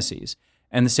and fantasies.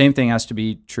 And the same thing has to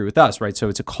be true with us, right? So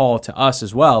it's a call to us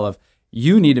as well of,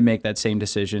 you need to make that same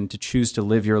decision to choose to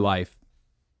live your life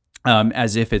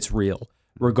as if it's real,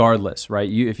 regardless, right?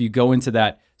 If you go into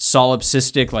that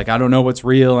solipsistic, like, I don't know what's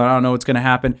real and I don't know what's going to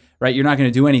happen, right? You're not going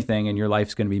to do anything and your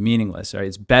life's going to be meaningless, right?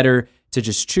 It's better to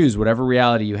just choose whatever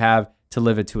reality you have to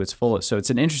live it to its fullest. So it's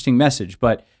an interesting message.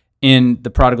 But in the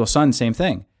prodigal son, same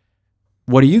thing.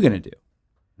 What are you going to do?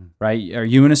 Right? Are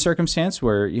you in a circumstance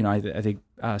where, I think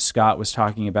Scott was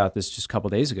talking about this just a couple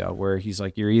days ago, where he's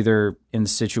like, you're either in the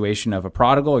situation of a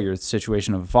prodigal, or you're in the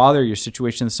situation of a father, your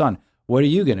situation of the son. What are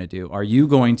you going to do? Are you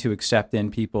going to accept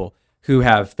in people who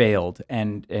have failed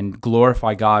and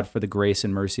glorify God for the grace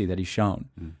and mercy that he's shown?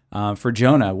 For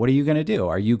Jonah, what are you going to do?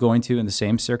 Are you going to, in the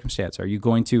same circumstance, are you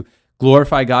going to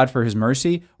glorify God for his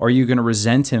mercy, or are you going to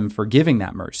resent him for giving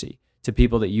that mercy to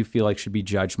people that you feel like should be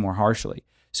judged more harshly?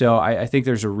 So I think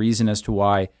there's a reason as to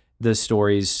why those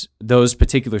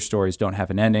particular stories don't have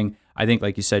an ending. I think,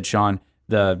 like you said, Sean,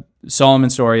 the Solomon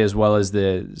story as well as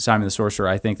the Simon the Sorcerer,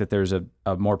 I think that there's a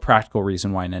more practical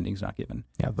reason why an ending's not given.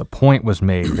 Yeah, the point was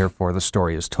made, therefore the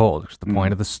story is told. The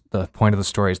point of the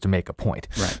story is to make a point.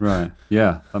 Right.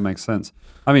 Yeah, that makes sense.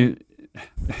 I mean,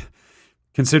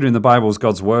 considering the Bible's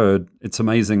God's word, it's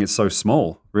amazing. It's so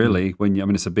small, really.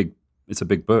 It's a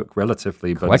big book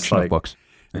relatively, but collection of books.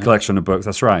 A collection of books.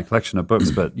 That's right, collection of books.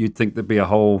 But you'd think there'd be a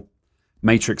whole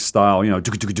Matrix style,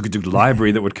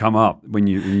 library that would come up when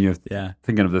you're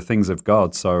thinking of the things of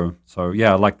God. So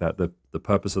yeah, I like that. The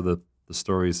purpose of the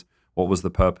stories. What was the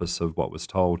purpose of what was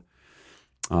told?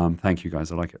 Thank you,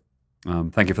 guys. I like it.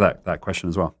 Thank you for that question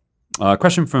as well.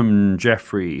 Question from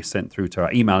Jeffrey sent through to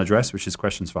our email address, which is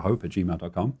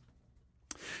questionsforhope@gmail.com.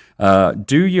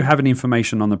 Do you have any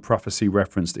information on the prophecy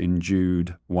referenced in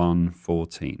Jude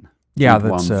 1:14? Yeah,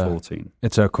 Jude that's 1:14.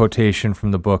 It's a quotation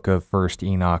from the book of 1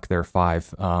 Enoch, there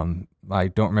 5. I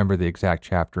don't remember the exact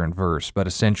chapter and verse, but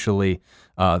essentially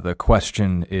the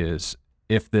question is,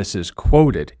 if this is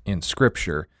quoted in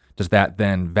Scripture, does that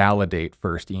then validate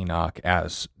 1 Enoch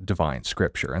as divine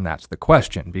Scripture? And that's the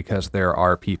question, because there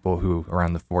are people who,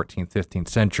 around the 14th, 15th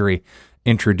century,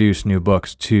 introduced new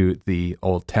books to the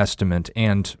Old Testament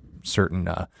and certain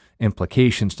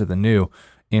implications to the New.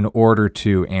 in order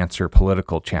to answer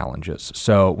political challenges.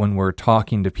 So when we're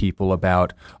talking to people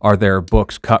about, are there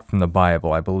books cut from the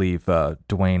Bible? I believe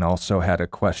Dwayne also had a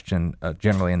question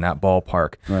generally in that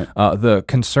ballpark. Right. The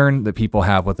concern that people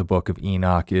have with the book of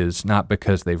Enoch is not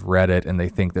because they've read it and they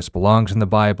think this belongs in the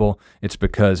Bible. It's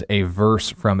because a verse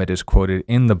from it is quoted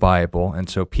in the Bible, and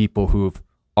so people who've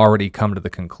already come to the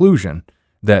conclusion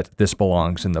that this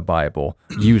belongs in the Bible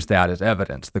use that as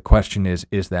evidence. The question is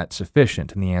that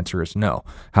sufficient? And the answer is no.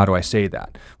 How do I say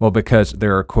that? Well, because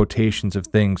there are quotations of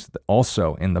things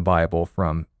also in the Bible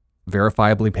from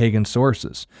verifiably pagan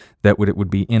sources that it would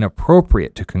be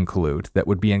inappropriate to conclude, that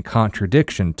would be in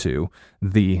contradiction to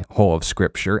the whole of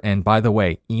Scripture. And by the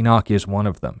way, Enoch is one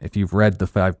of them. If you've read the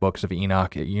 5 books of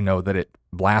Enoch, you know that it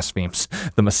blasphemes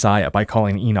the Messiah by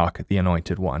calling Enoch the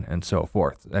Anointed One and so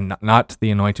forth. And not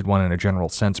the Anointed One in a general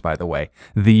sense, by the way,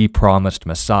 the promised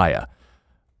Messiah.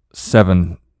 We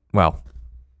don't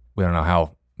know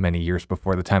how many years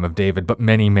before the time of David, but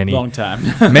many long time,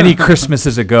 many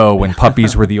Christmases ago when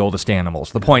puppies were the oldest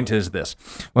animals. The point is this: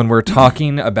 when we're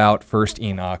talking about First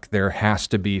Enoch, there has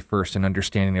to be first an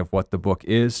understanding of what the book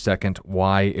is, second,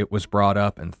 why it was brought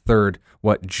up, and third,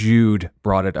 what Jude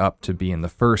brought it up to be in the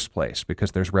first place,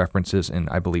 because there's references in,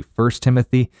 I believe, 1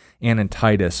 Timothy and in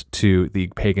Titus to the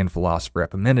pagan philosopher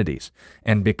Epimenides.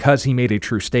 And because he made a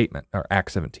true statement, or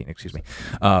Acts 17, excuse me,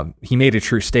 he made a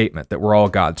true statement that we're all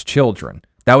God's children.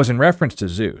 That was in reference to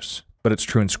Zeus, but it's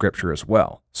true in Scripture as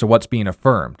well. So what's being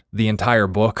affirmed? The entire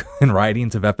book and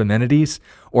writings of Epimenides,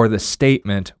 or the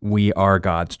statement, we are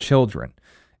God's children?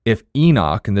 If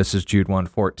Enoch, and this is Jude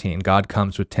 1:14, God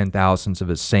comes with 10,000s of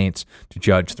his saints to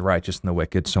judge the righteous and the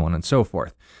wicked, so on and so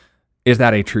forth. Is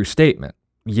that a true statement?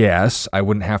 Yes, I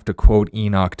wouldn't have to quote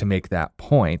Enoch to make that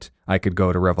point. I could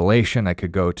go to Revelation, I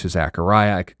could go to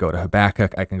Zechariah, I could go to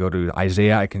Habakkuk, I can go to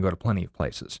Isaiah, I can go to plenty of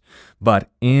places.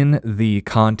 But in the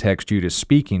context Jude is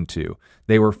speaking to,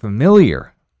 they were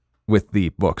familiar with the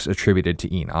books attributed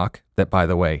to Enoch, that, by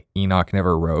the way, Enoch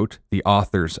never wrote, the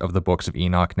authors of the books of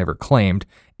Enoch never claimed,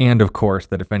 and of course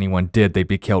that if anyone did, they'd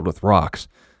be killed with rocks.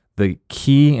 The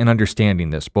key in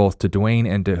understanding this, both to Dwayne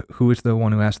and to, who is the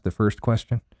one who asked the first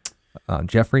question?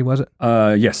 Jeffrey, was it?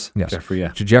 Yes. Jeffrey, yeah.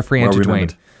 To Jeffrey and to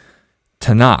Dwayne.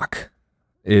 Tanakh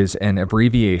is an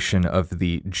abbreviation of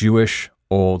the Jewish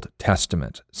Old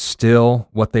Testament. Still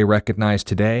what they recognize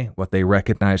today, what they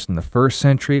recognized in the 1st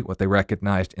century, what they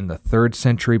recognized in the 3rd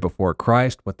century before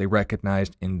Christ, what they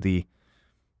recognized in the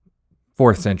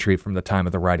 4th century from the time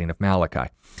of the writing of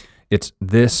Malachi. It's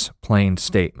this plain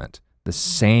statement. The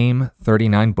same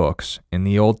 39 books in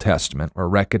the Old Testament were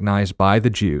recognized by the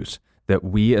Jews that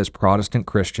we as Protestant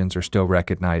Christians are still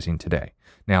recognizing today.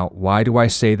 Now, why do I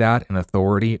say that in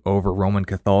authority over Roman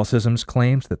Catholicism's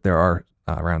claims that there are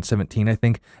around 17, I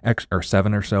think, or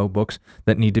 7 or so books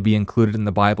that need to be included in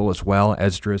the Bible as well,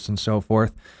 Esdras and so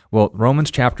forth? Well,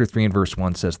 Romans chapter 3 and verse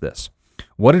 1 says this: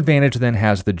 "What advantage then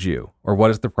has the Jew, or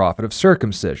what is the profit of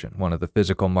circumcision?" One of the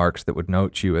physical marks that would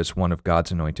note you as one of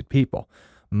God's anointed people.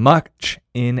 "Much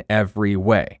in every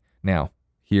way." Now,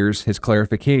 here's his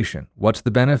clarification. What's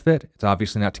the benefit? It's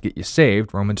obviously not to get you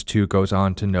saved. Romans 2 goes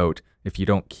on to note, if you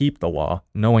don't keep the law,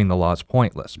 knowing the law is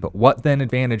pointless. But what then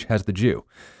advantage has the Jew?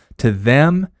 To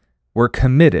them were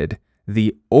committed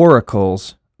the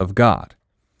oracles of God.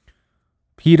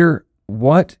 Peter,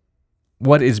 what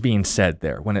is being said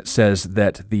there when it says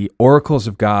that the oracles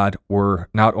of God were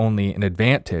not only an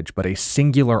advantage, but a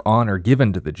singular honor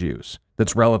given to the Jews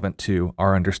that's relevant to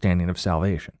our understanding of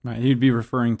salvation? Right. You'd be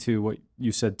referring to what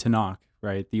you said, Tanakh,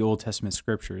 right? The Old Testament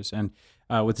scriptures. And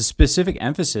with a specific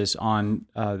emphasis on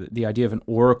the idea of an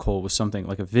oracle was something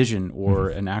like a vision or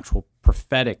an actual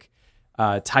prophetic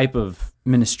type of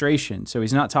ministration. So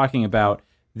he's not talking about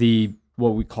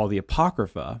what we call the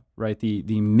Apocrypha, right?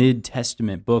 The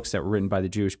mid-Testament books that were written by the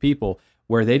Jewish people,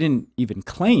 where they didn't even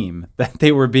claim that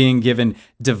they were being given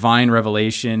divine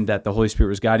revelation, that the Holy Spirit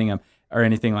was guiding them, or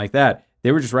anything like that.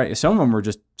 They were just writing. Some of them were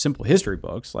just simple history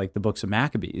books, like the books of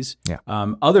Maccabees. Yeah.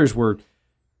 Others were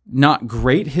not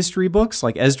great history books,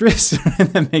 like Esdras,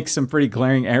 that makes some pretty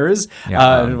glaring errors.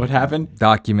 What happened?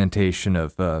 Documentation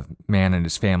of man and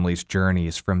his family's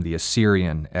journeys from the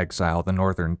Assyrian exile, the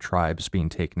northern tribes being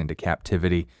taken into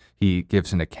captivity. He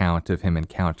gives an account of him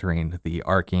encountering the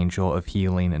archangel of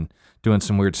healing and doing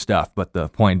some weird stuff, but the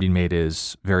point being made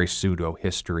is very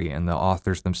pseudo-history, and the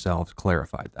authors themselves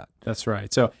clarified that. That's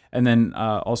right. So, and then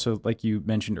also, like you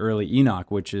mentioned early, Enoch,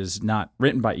 which is not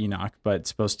written by Enoch, but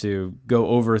supposed to go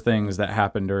over things that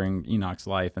happened during Enoch's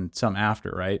life and some after,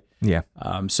 right? Yeah.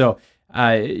 So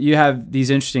you have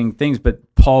these interesting things, but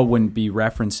Paul wouldn't be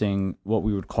referencing what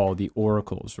we would call the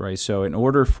oracles, right? So in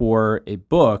order for a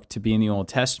book to be in the Old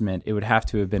Testament, it would have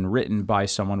to have been written by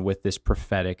someone with this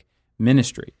prophetic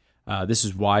ministry. This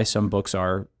is why some books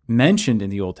are mentioned in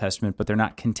the Old Testament, but they're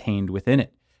not contained within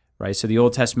it, right? So the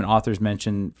Old Testament authors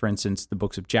mention, for instance, the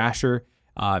books of Jasher,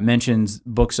 mentions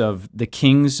books of the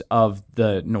kings of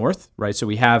the north, right? So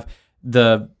we have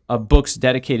the books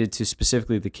dedicated to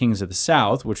specifically the kings of the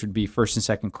south, which would be 1st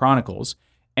and 2nd Chronicles,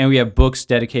 and we have books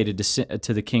dedicated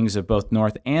to the kings of both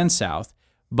north and south.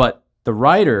 But the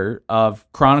writer of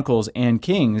Chronicles and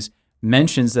Kings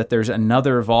mentions that there's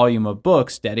another volume of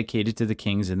books dedicated to the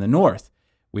kings in the north.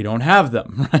 We don't have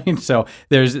them, right? So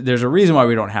there's a reason why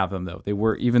we don't have them, though. They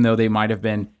were, even though they might have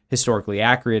been historically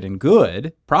accurate and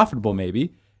good, profitable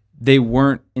maybe, they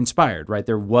weren't inspired, right?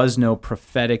 There was no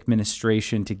prophetic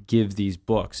ministration to give these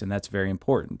books, and that's very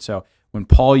important. So when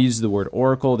Paul uses the word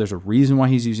oracle, there's a reason why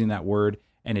he's using that word,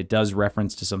 and it does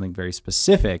reference to something very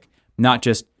specific, not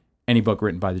just any book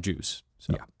written by the Jews.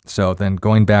 So. Yeah. So then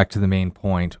going back to the main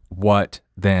point, what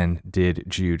then did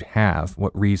Jude have?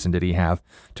 What reason did he have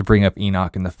to bring up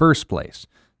Enoch in the first place?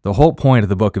 The whole point of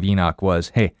the book of Enoch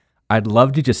was, hey, I'd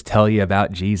love to just tell you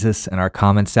about Jesus and our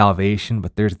common salvation,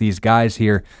 but there's these guys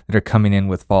here that are coming in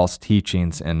with false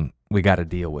teachings, and we got to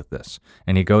deal with this.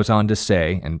 And he goes on to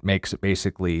say, and makes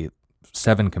basically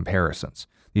 7 comparisons.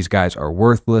 These guys are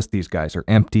worthless, these guys are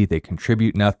empty, they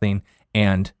contribute nothing,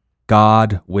 and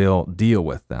God will deal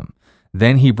with them.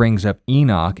 Then he brings up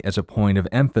Enoch as a point of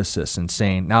emphasis and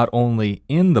saying not only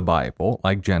in the Bible,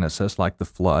 like Genesis, like the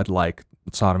flood, like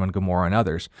Sodom and Gomorrah and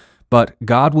others, but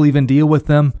God will even deal with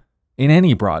them in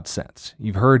any broad sense.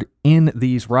 You've heard in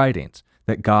these writings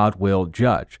that God will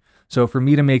judge. So for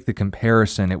me to make the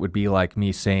comparison, it would be like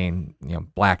me saying,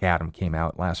 Black Adam came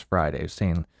out last Friday,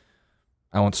 saying,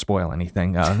 I won't spoil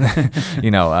anything.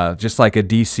 Just like a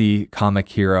DC comic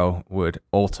hero would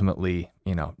ultimately,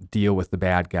 deal with the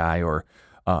bad guy, or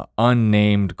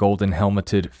unnamed golden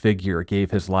helmeted figure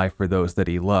gave his life for those that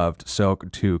he loved, so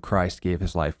too Christ gave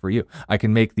his life for you. I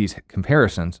can make these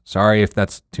comparisons. Sorry if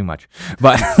that's too much,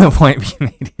 but the point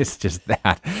being made is just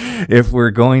that. If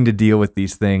we're going to deal with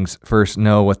these things, first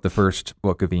know what the first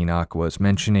book of Enoch was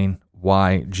mentioning,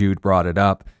 why Jude brought it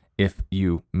up. If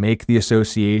you make the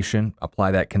association,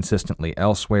 apply that consistently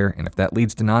elsewhere, and if that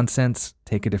leads to nonsense,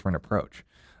 take a different approach.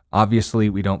 Obviously,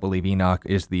 we don't believe Enoch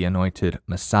is the anointed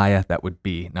Messiah. That would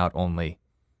be not only,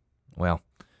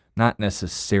 not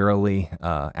necessarily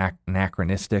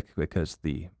anachronistic, because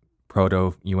the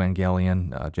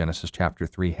proto-evangelion, Genesis chapter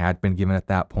 3, had been given at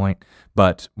that point,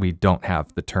 but we don't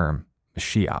have the term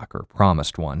Mashiach or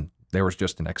promised one. There was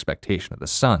just an expectation of the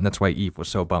son. That's why Eve was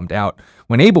so bummed out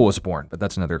when Abel was born, but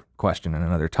that's another question and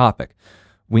another topic.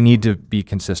 We need to be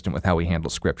consistent with how we handle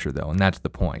Scripture, though, and that's the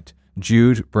point.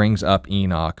 Jude brings up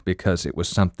Enoch because it was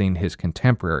something his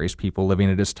contemporaries, people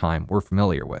living at his time, were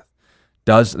familiar with.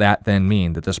 Does that then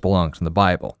mean that this belongs in the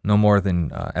Bible? No more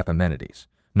than Epimenides.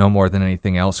 No more than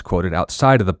anything else quoted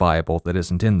outside of the Bible that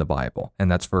isn't in the Bible,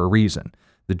 and that's for a reason.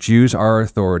 The Jews are our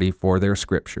authority for their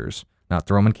Scriptures, not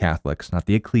the Roman Catholics, not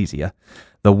the Ecclesia,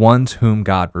 the ones whom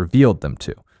God revealed them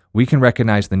to. We can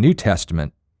recognize the New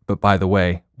Testament, but by the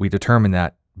way, we determine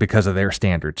that because of their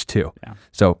standards too. Yeah.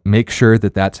 So make sure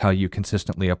that that's how you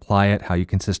consistently apply it, how you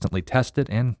consistently test it,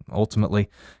 and ultimately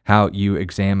how you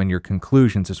examine your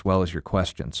conclusions as well as your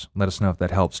questions. Let us know if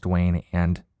that helps, Dwayne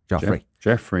and Geoffrey.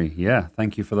 Jeffrey, yeah,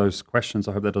 thank you for those questions.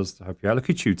 I hope that does help you out. Look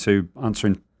at you two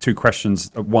answering 2 questions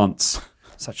at once.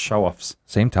 Such show-offs.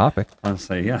 Same topic. I'll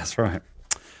say, yeah, that's right.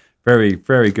 Very,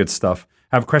 very good stuff.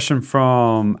 I have a question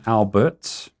from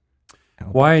Albert.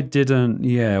 Why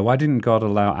didn't God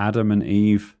allow Adam and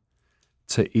Eve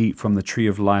to eat from the tree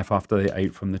of life after they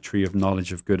ate from the tree of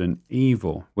knowledge of good and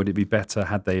evil? Would it be better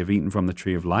had they have eaten from the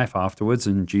tree of life afterwards,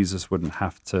 and Jesus wouldn't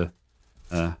have had to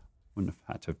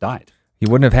have died? He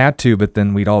wouldn't have had to, but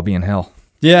then we'd all be in hell.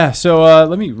 Yeah, so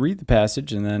let me read the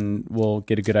passage, and then we'll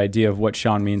get a good idea of what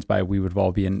Sean means by we would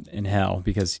all be in hell,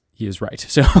 because he is right.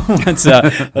 So let's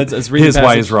read his the passage.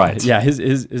 way is right. Yeah,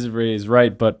 his way is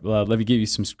right, but let me give you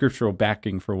some scriptural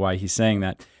backing for why he's saying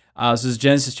that. So this is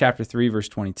Genesis chapter 3, verse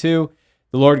 22.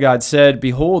 The Lord God said,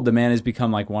 "Behold, the man has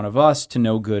become like one of us, to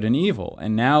know good and evil.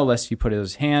 And now lest he put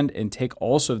his hand and take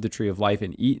also of the tree of life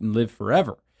and eat and live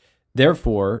forever.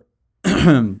 Therefore," eat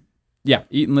and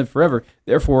live forever.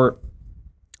 "Therefore,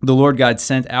 the Lord God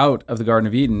sent out of the Garden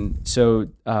of Eden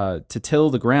to till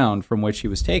the ground from which he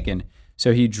was taken.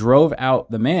 So he drove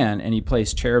out the man, and he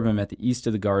placed cherubim at the east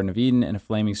of the Garden of Eden and a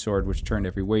flaming sword which turned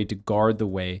every way to guard the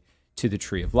way to the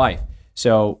tree of life."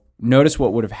 So notice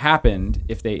what would have happened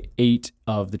if they ate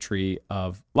of the tree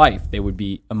of life. They would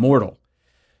be immortal.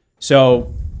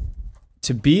 So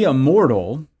to be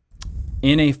immortal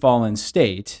in a fallen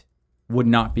state would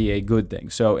not be a good thing.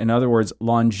 So in other words,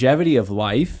 longevity of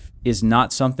life is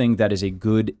not something that is a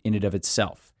good in and of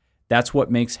itself. That's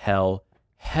what makes hell,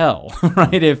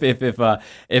 right?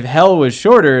 If hell was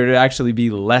shorter, it would actually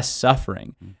be less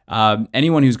suffering.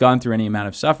 Anyone who's gone through any amount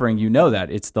of suffering, you know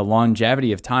that it's the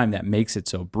longevity of time that makes it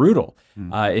so brutal.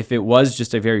 If it was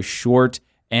just a very short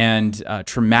and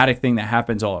traumatic thing that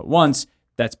happens all at once,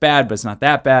 that's bad, but it's not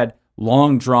that bad.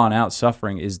 Long drawn out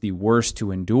suffering is the worst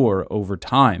to endure over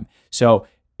time. So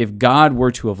if God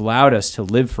were to have allowed us to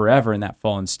live forever in that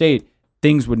fallen state,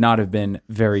 things would not have been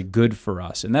very good for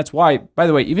us. And that's why, by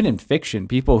the way, even in fiction,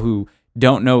 people who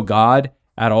don't know God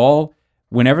at all,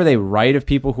 whenever they write of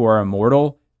people who are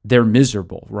immortal, they're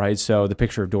miserable, right? So the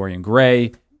picture of Dorian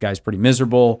Gray, guy's pretty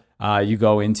miserable. You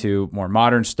go into more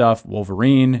modern stuff,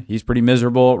 Wolverine, he's pretty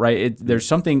miserable, right? There's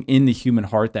something in the human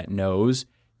heart that knows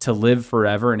to live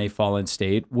forever in a fallen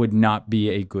state would not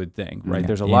be a good thing, right?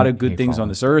 There's a lot of good things on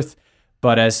this earth,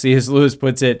 but as C.S. Lewis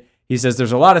puts it, he says,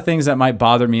 there's a lot of things that might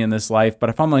bother me in this life, but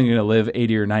if I'm only going to live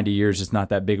 80 or 90 years, it's not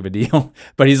that big of a deal.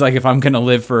 But he's like, if I'm going to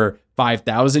live for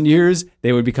 5,000 years,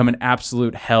 they would become an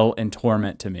absolute hell and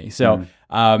torment to me. So,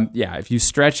 if you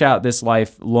stretch out this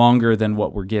life longer than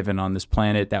what we're given on this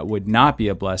planet, that would not be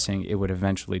a blessing. It would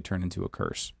eventually turn into a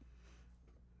curse.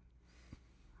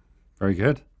 Very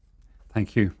good.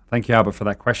 Thank you. Thank you, Albert, for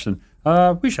that question.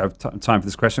 We should have time for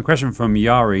this question. A question from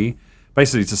Yari.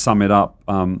 Basically, to sum it up,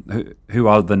 who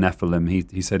are the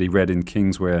Nephilim? He said he read in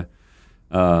Kings where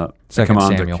the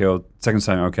commander Samuel. killed... 2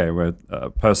 Samuel, okay, where a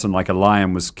person like a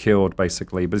lion was killed,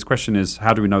 basically. But his question is,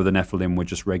 how do we know the Nephilim were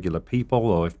just regular people?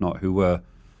 Or if not, who were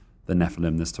the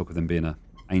Nephilim? There's talk of them being an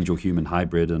angel-human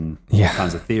hybrid and all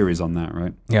kinds of theories on that,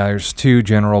 right? Yeah, there's two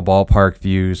general ballpark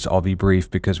views. I'll be brief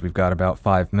because we've got about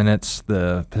 5 minutes.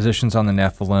 The positions on the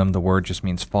Nephilim, the word just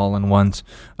means fallen ones,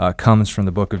 comes from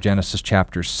the book of Genesis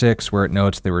chapter 6, where it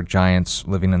notes there were giants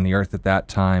living in the earth at that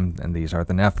time, and these are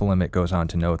the Nephilim. It goes on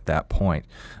to note that point.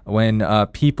 When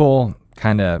people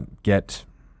kind of get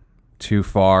too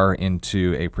far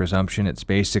into a presumption, it's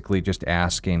basically just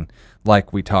asking,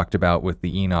 like we talked about with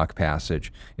the Enoch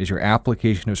passage, is your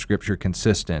application of Scripture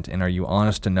consistent, and are you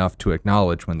honest enough to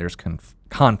acknowledge when there's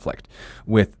conflict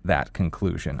with that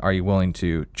conclusion? Are you willing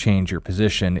to change your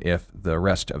position if the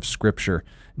rest of Scripture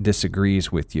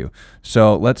disagrees with you?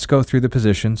 So let's go through the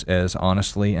positions as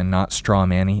honestly and not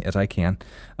straw-manny as I can.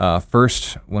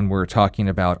 First, when we're talking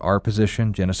about our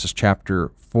position, Genesis chapter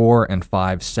 4 and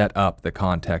 5 set up the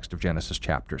context of Genesis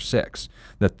chapter 6,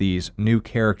 that these new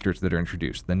characters that are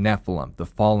introduced, the Nephilim, the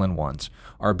fallen ones,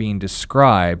 are being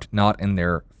described not in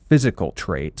their physical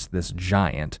traits, this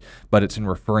giant, but it's in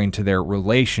referring to their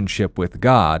relationship with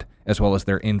God as well as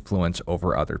their influence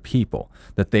over other people,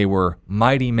 that they were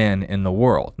mighty men in the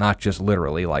world, not just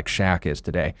literally like Shaq is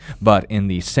today, but in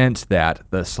the sense that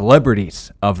the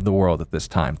celebrities of the world at this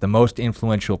time, the most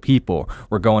influential people,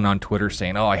 were going on Twitter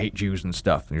saying, oh, I hate Jews and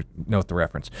stuff. Note the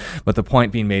reference. But the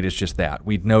point being made is just that.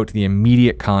 We'd note the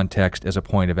immediate context as a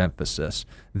point of emphasis.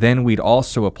 Then we'd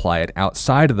also apply it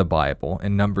outside of the Bible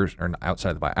in Numbers, or outside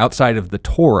of the Bible, outside of the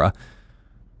Torah,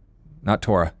 not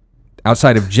Torah,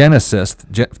 outside of Genesis.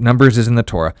 Numbers is in the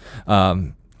Torah,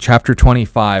 chapter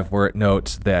 25, where it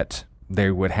notes that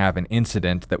they would have an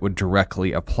incident that would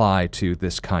directly apply to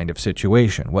this kind of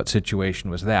situation. What situation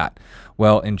was that?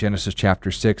 Well, in Genesis chapter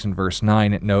 6 and verse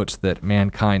 9, it notes that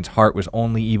mankind's heart was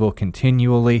only evil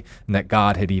continually, and that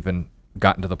God had even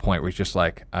gotten to the point where he's just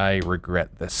like, I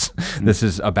regret this. This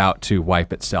is about to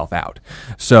wipe itself out.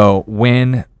 So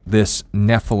when this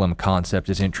Nephilim concept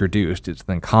is introduced, it's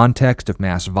in the context of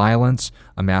mass violence,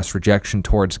 a mass rejection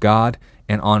towards God,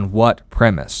 and on what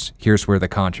premise? Here's where the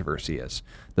controversy is.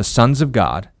 The sons of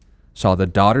God saw the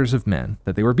daughters of men,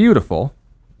 that they were beautiful,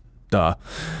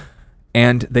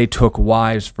 and they took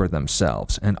wives for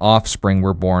themselves, and offspring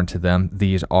were born to them.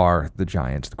 These are the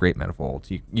giants, the great men of old.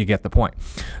 You get the point.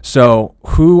 So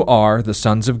who are the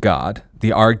sons of God?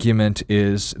 The argument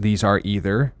is these are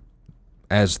either,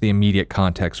 as the immediate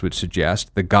context would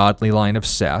suggest, the godly line of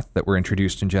Seth that were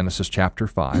introduced in Genesis chapter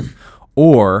 5,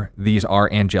 or these are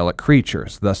angelic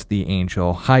creatures, thus the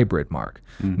angel hybrid mark.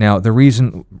 Now, the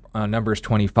reason Numbers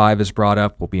 25 is brought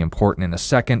up will be important in a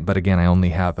second, but again, I only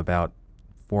have about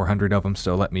 400 of them,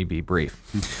 so let me be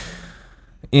brief.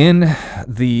 In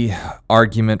the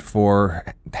argument for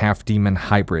half-demon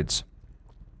hybrids,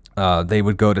 They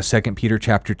would go to 2 Peter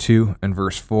chapter 2 and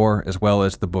verse 4, as well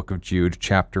as the book of Jude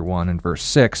chapter 1 and verse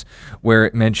 6, where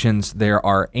it mentions there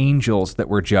are angels that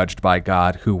were judged by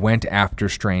God who went after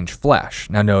strange flesh.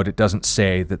 Now note, it doesn't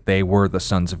say that they were the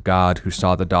sons of God who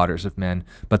saw the daughters of men,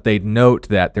 but they note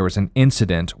that there was an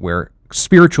incident where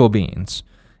spiritual beings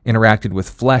interacted with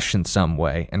flesh in some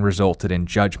way and resulted in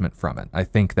judgment from it. I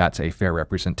think that's a fair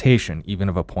representation, even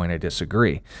of a point I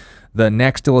disagree. The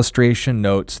next illustration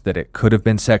notes that it could have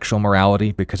been sexual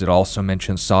morality because it also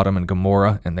mentions Sodom and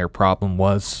Gomorrah, and their problem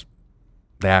was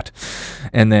that.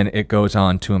 And then it goes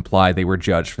on to imply they were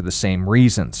judged for the same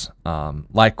reasons.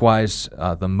 Likewise,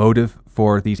 the motive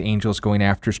for these angels going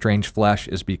after strange flesh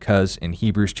is because in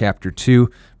Hebrews chapter 2,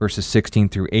 verses 16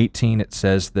 through 18, it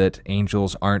says that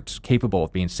angels aren't capable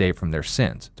of being saved from their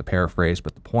sins. It's a paraphrase,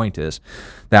 but the point is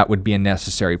that would be a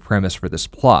necessary premise for this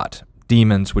plot.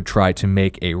 Demons would try to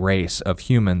make a race of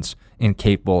humans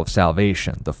incapable of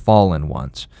salvation, the fallen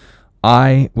ones.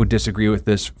 I would disagree with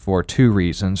this for two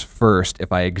reasons. First,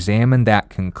 if I examine that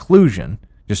conclusion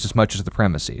just as much as the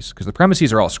premises, because the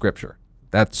premises are all Scripture.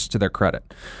 That's to their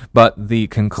credit. But the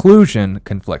conclusion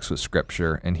conflicts with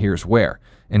Scripture, and here's where.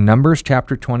 In Numbers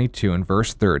chapter 22 and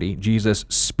verse 30, Jesus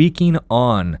speaking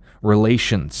on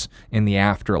relations in the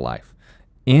afterlife,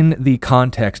 in the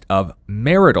context of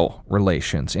marital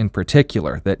relations in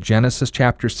particular, that Genesis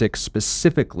chapter 6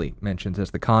 specifically mentions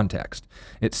as the context.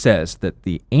 It says that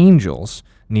the angels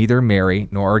neither marry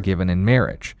nor are given in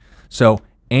marriage. So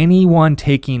anyone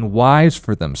taking wives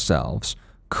for themselves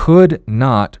could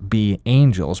not be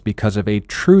angels because of a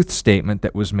truth statement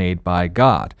that was made by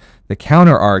God. The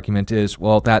counter argument is,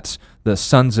 well, that's the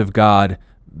sons of God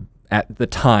at the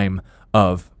time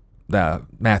of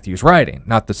Matthew's writing,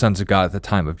 not the sons of God at the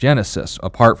time of Genesis.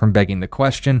 Apart from begging the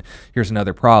question, here's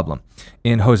another problem.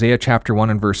 In Hosea chapter 1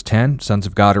 and verse 10, sons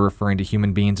of God are referring to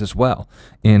human beings as well.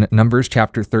 In Numbers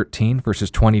chapter 13, verses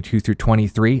 22 through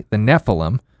 23, the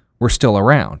Nephilim were still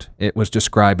around. It was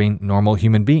describing normal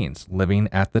human beings living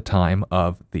at the time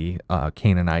of the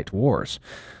Canaanite wars.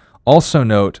 Also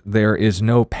note, there is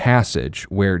no passage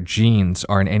where genes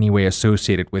are in any way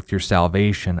associated with your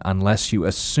salvation unless you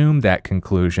assume that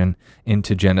conclusion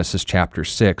into Genesis chapter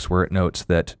 6, where it notes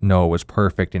that Noah was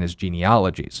perfect in his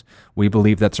genealogies. We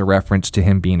believe that's a reference to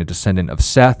him being a descendant of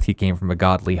Seth. He came from a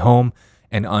godly home,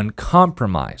 an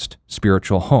uncompromised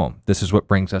spiritual home. This is what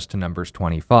brings us to Numbers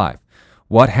 25.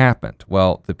 What happened?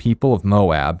 Well, the people of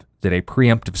Moab did a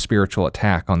preemptive spiritual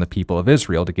attack on the people of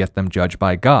Israel to get them judged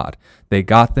by God. They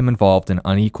got them involved in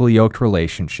unequally yoked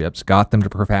relationships, got them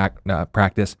to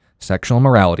practice sexual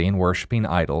immorality and worshiping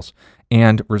idols,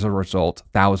 and as a result,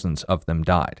 thousands of them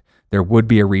died. There would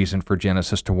be a reason for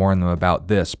Genesis to warn them about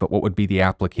this, but what would be the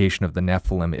application of the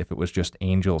Nephilim if it was just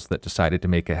angels that decided to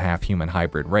make a half-human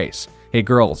hybrid race? Hey,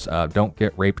 girls, don't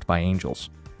get raped by angels.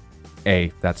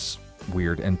 A, that's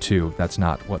weird, and two, that's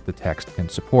not what the text can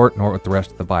support, nor what the rest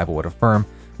of the Bible would affirm.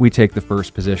 We take the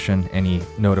first position. Any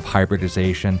note of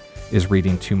hybridization is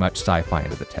reading too much sci-fi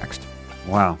into the text.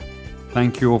 Wow.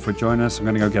 Thank you all for joining us. I'm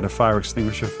going to go get a fire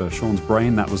extinguisher for Sean's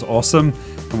brain. That was awesome,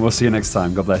 and we'll see you next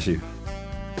time. God bless you.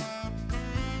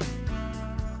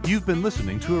 You've been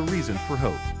listening to A Reason for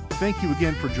Hope. Thank you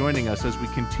again for joining us as we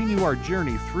continue our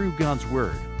journey through God's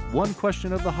Word, one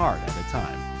question of the heart at a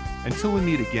time. Until we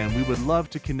meet again, we would love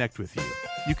to connect with you.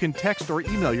 You can text or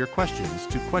email your questions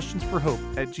to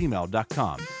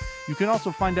questionsforhope@gmail.com. You can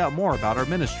also find out more about our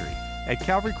ministry at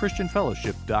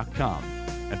calvarychristianfellowship.com.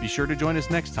 And be sure to join us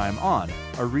next time on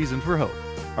A Reason for Hope.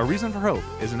 A Reason for Hope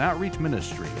is an outreach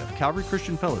ministry of Calvary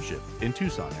Christian Fellowship in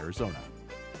Tucson, Arizona.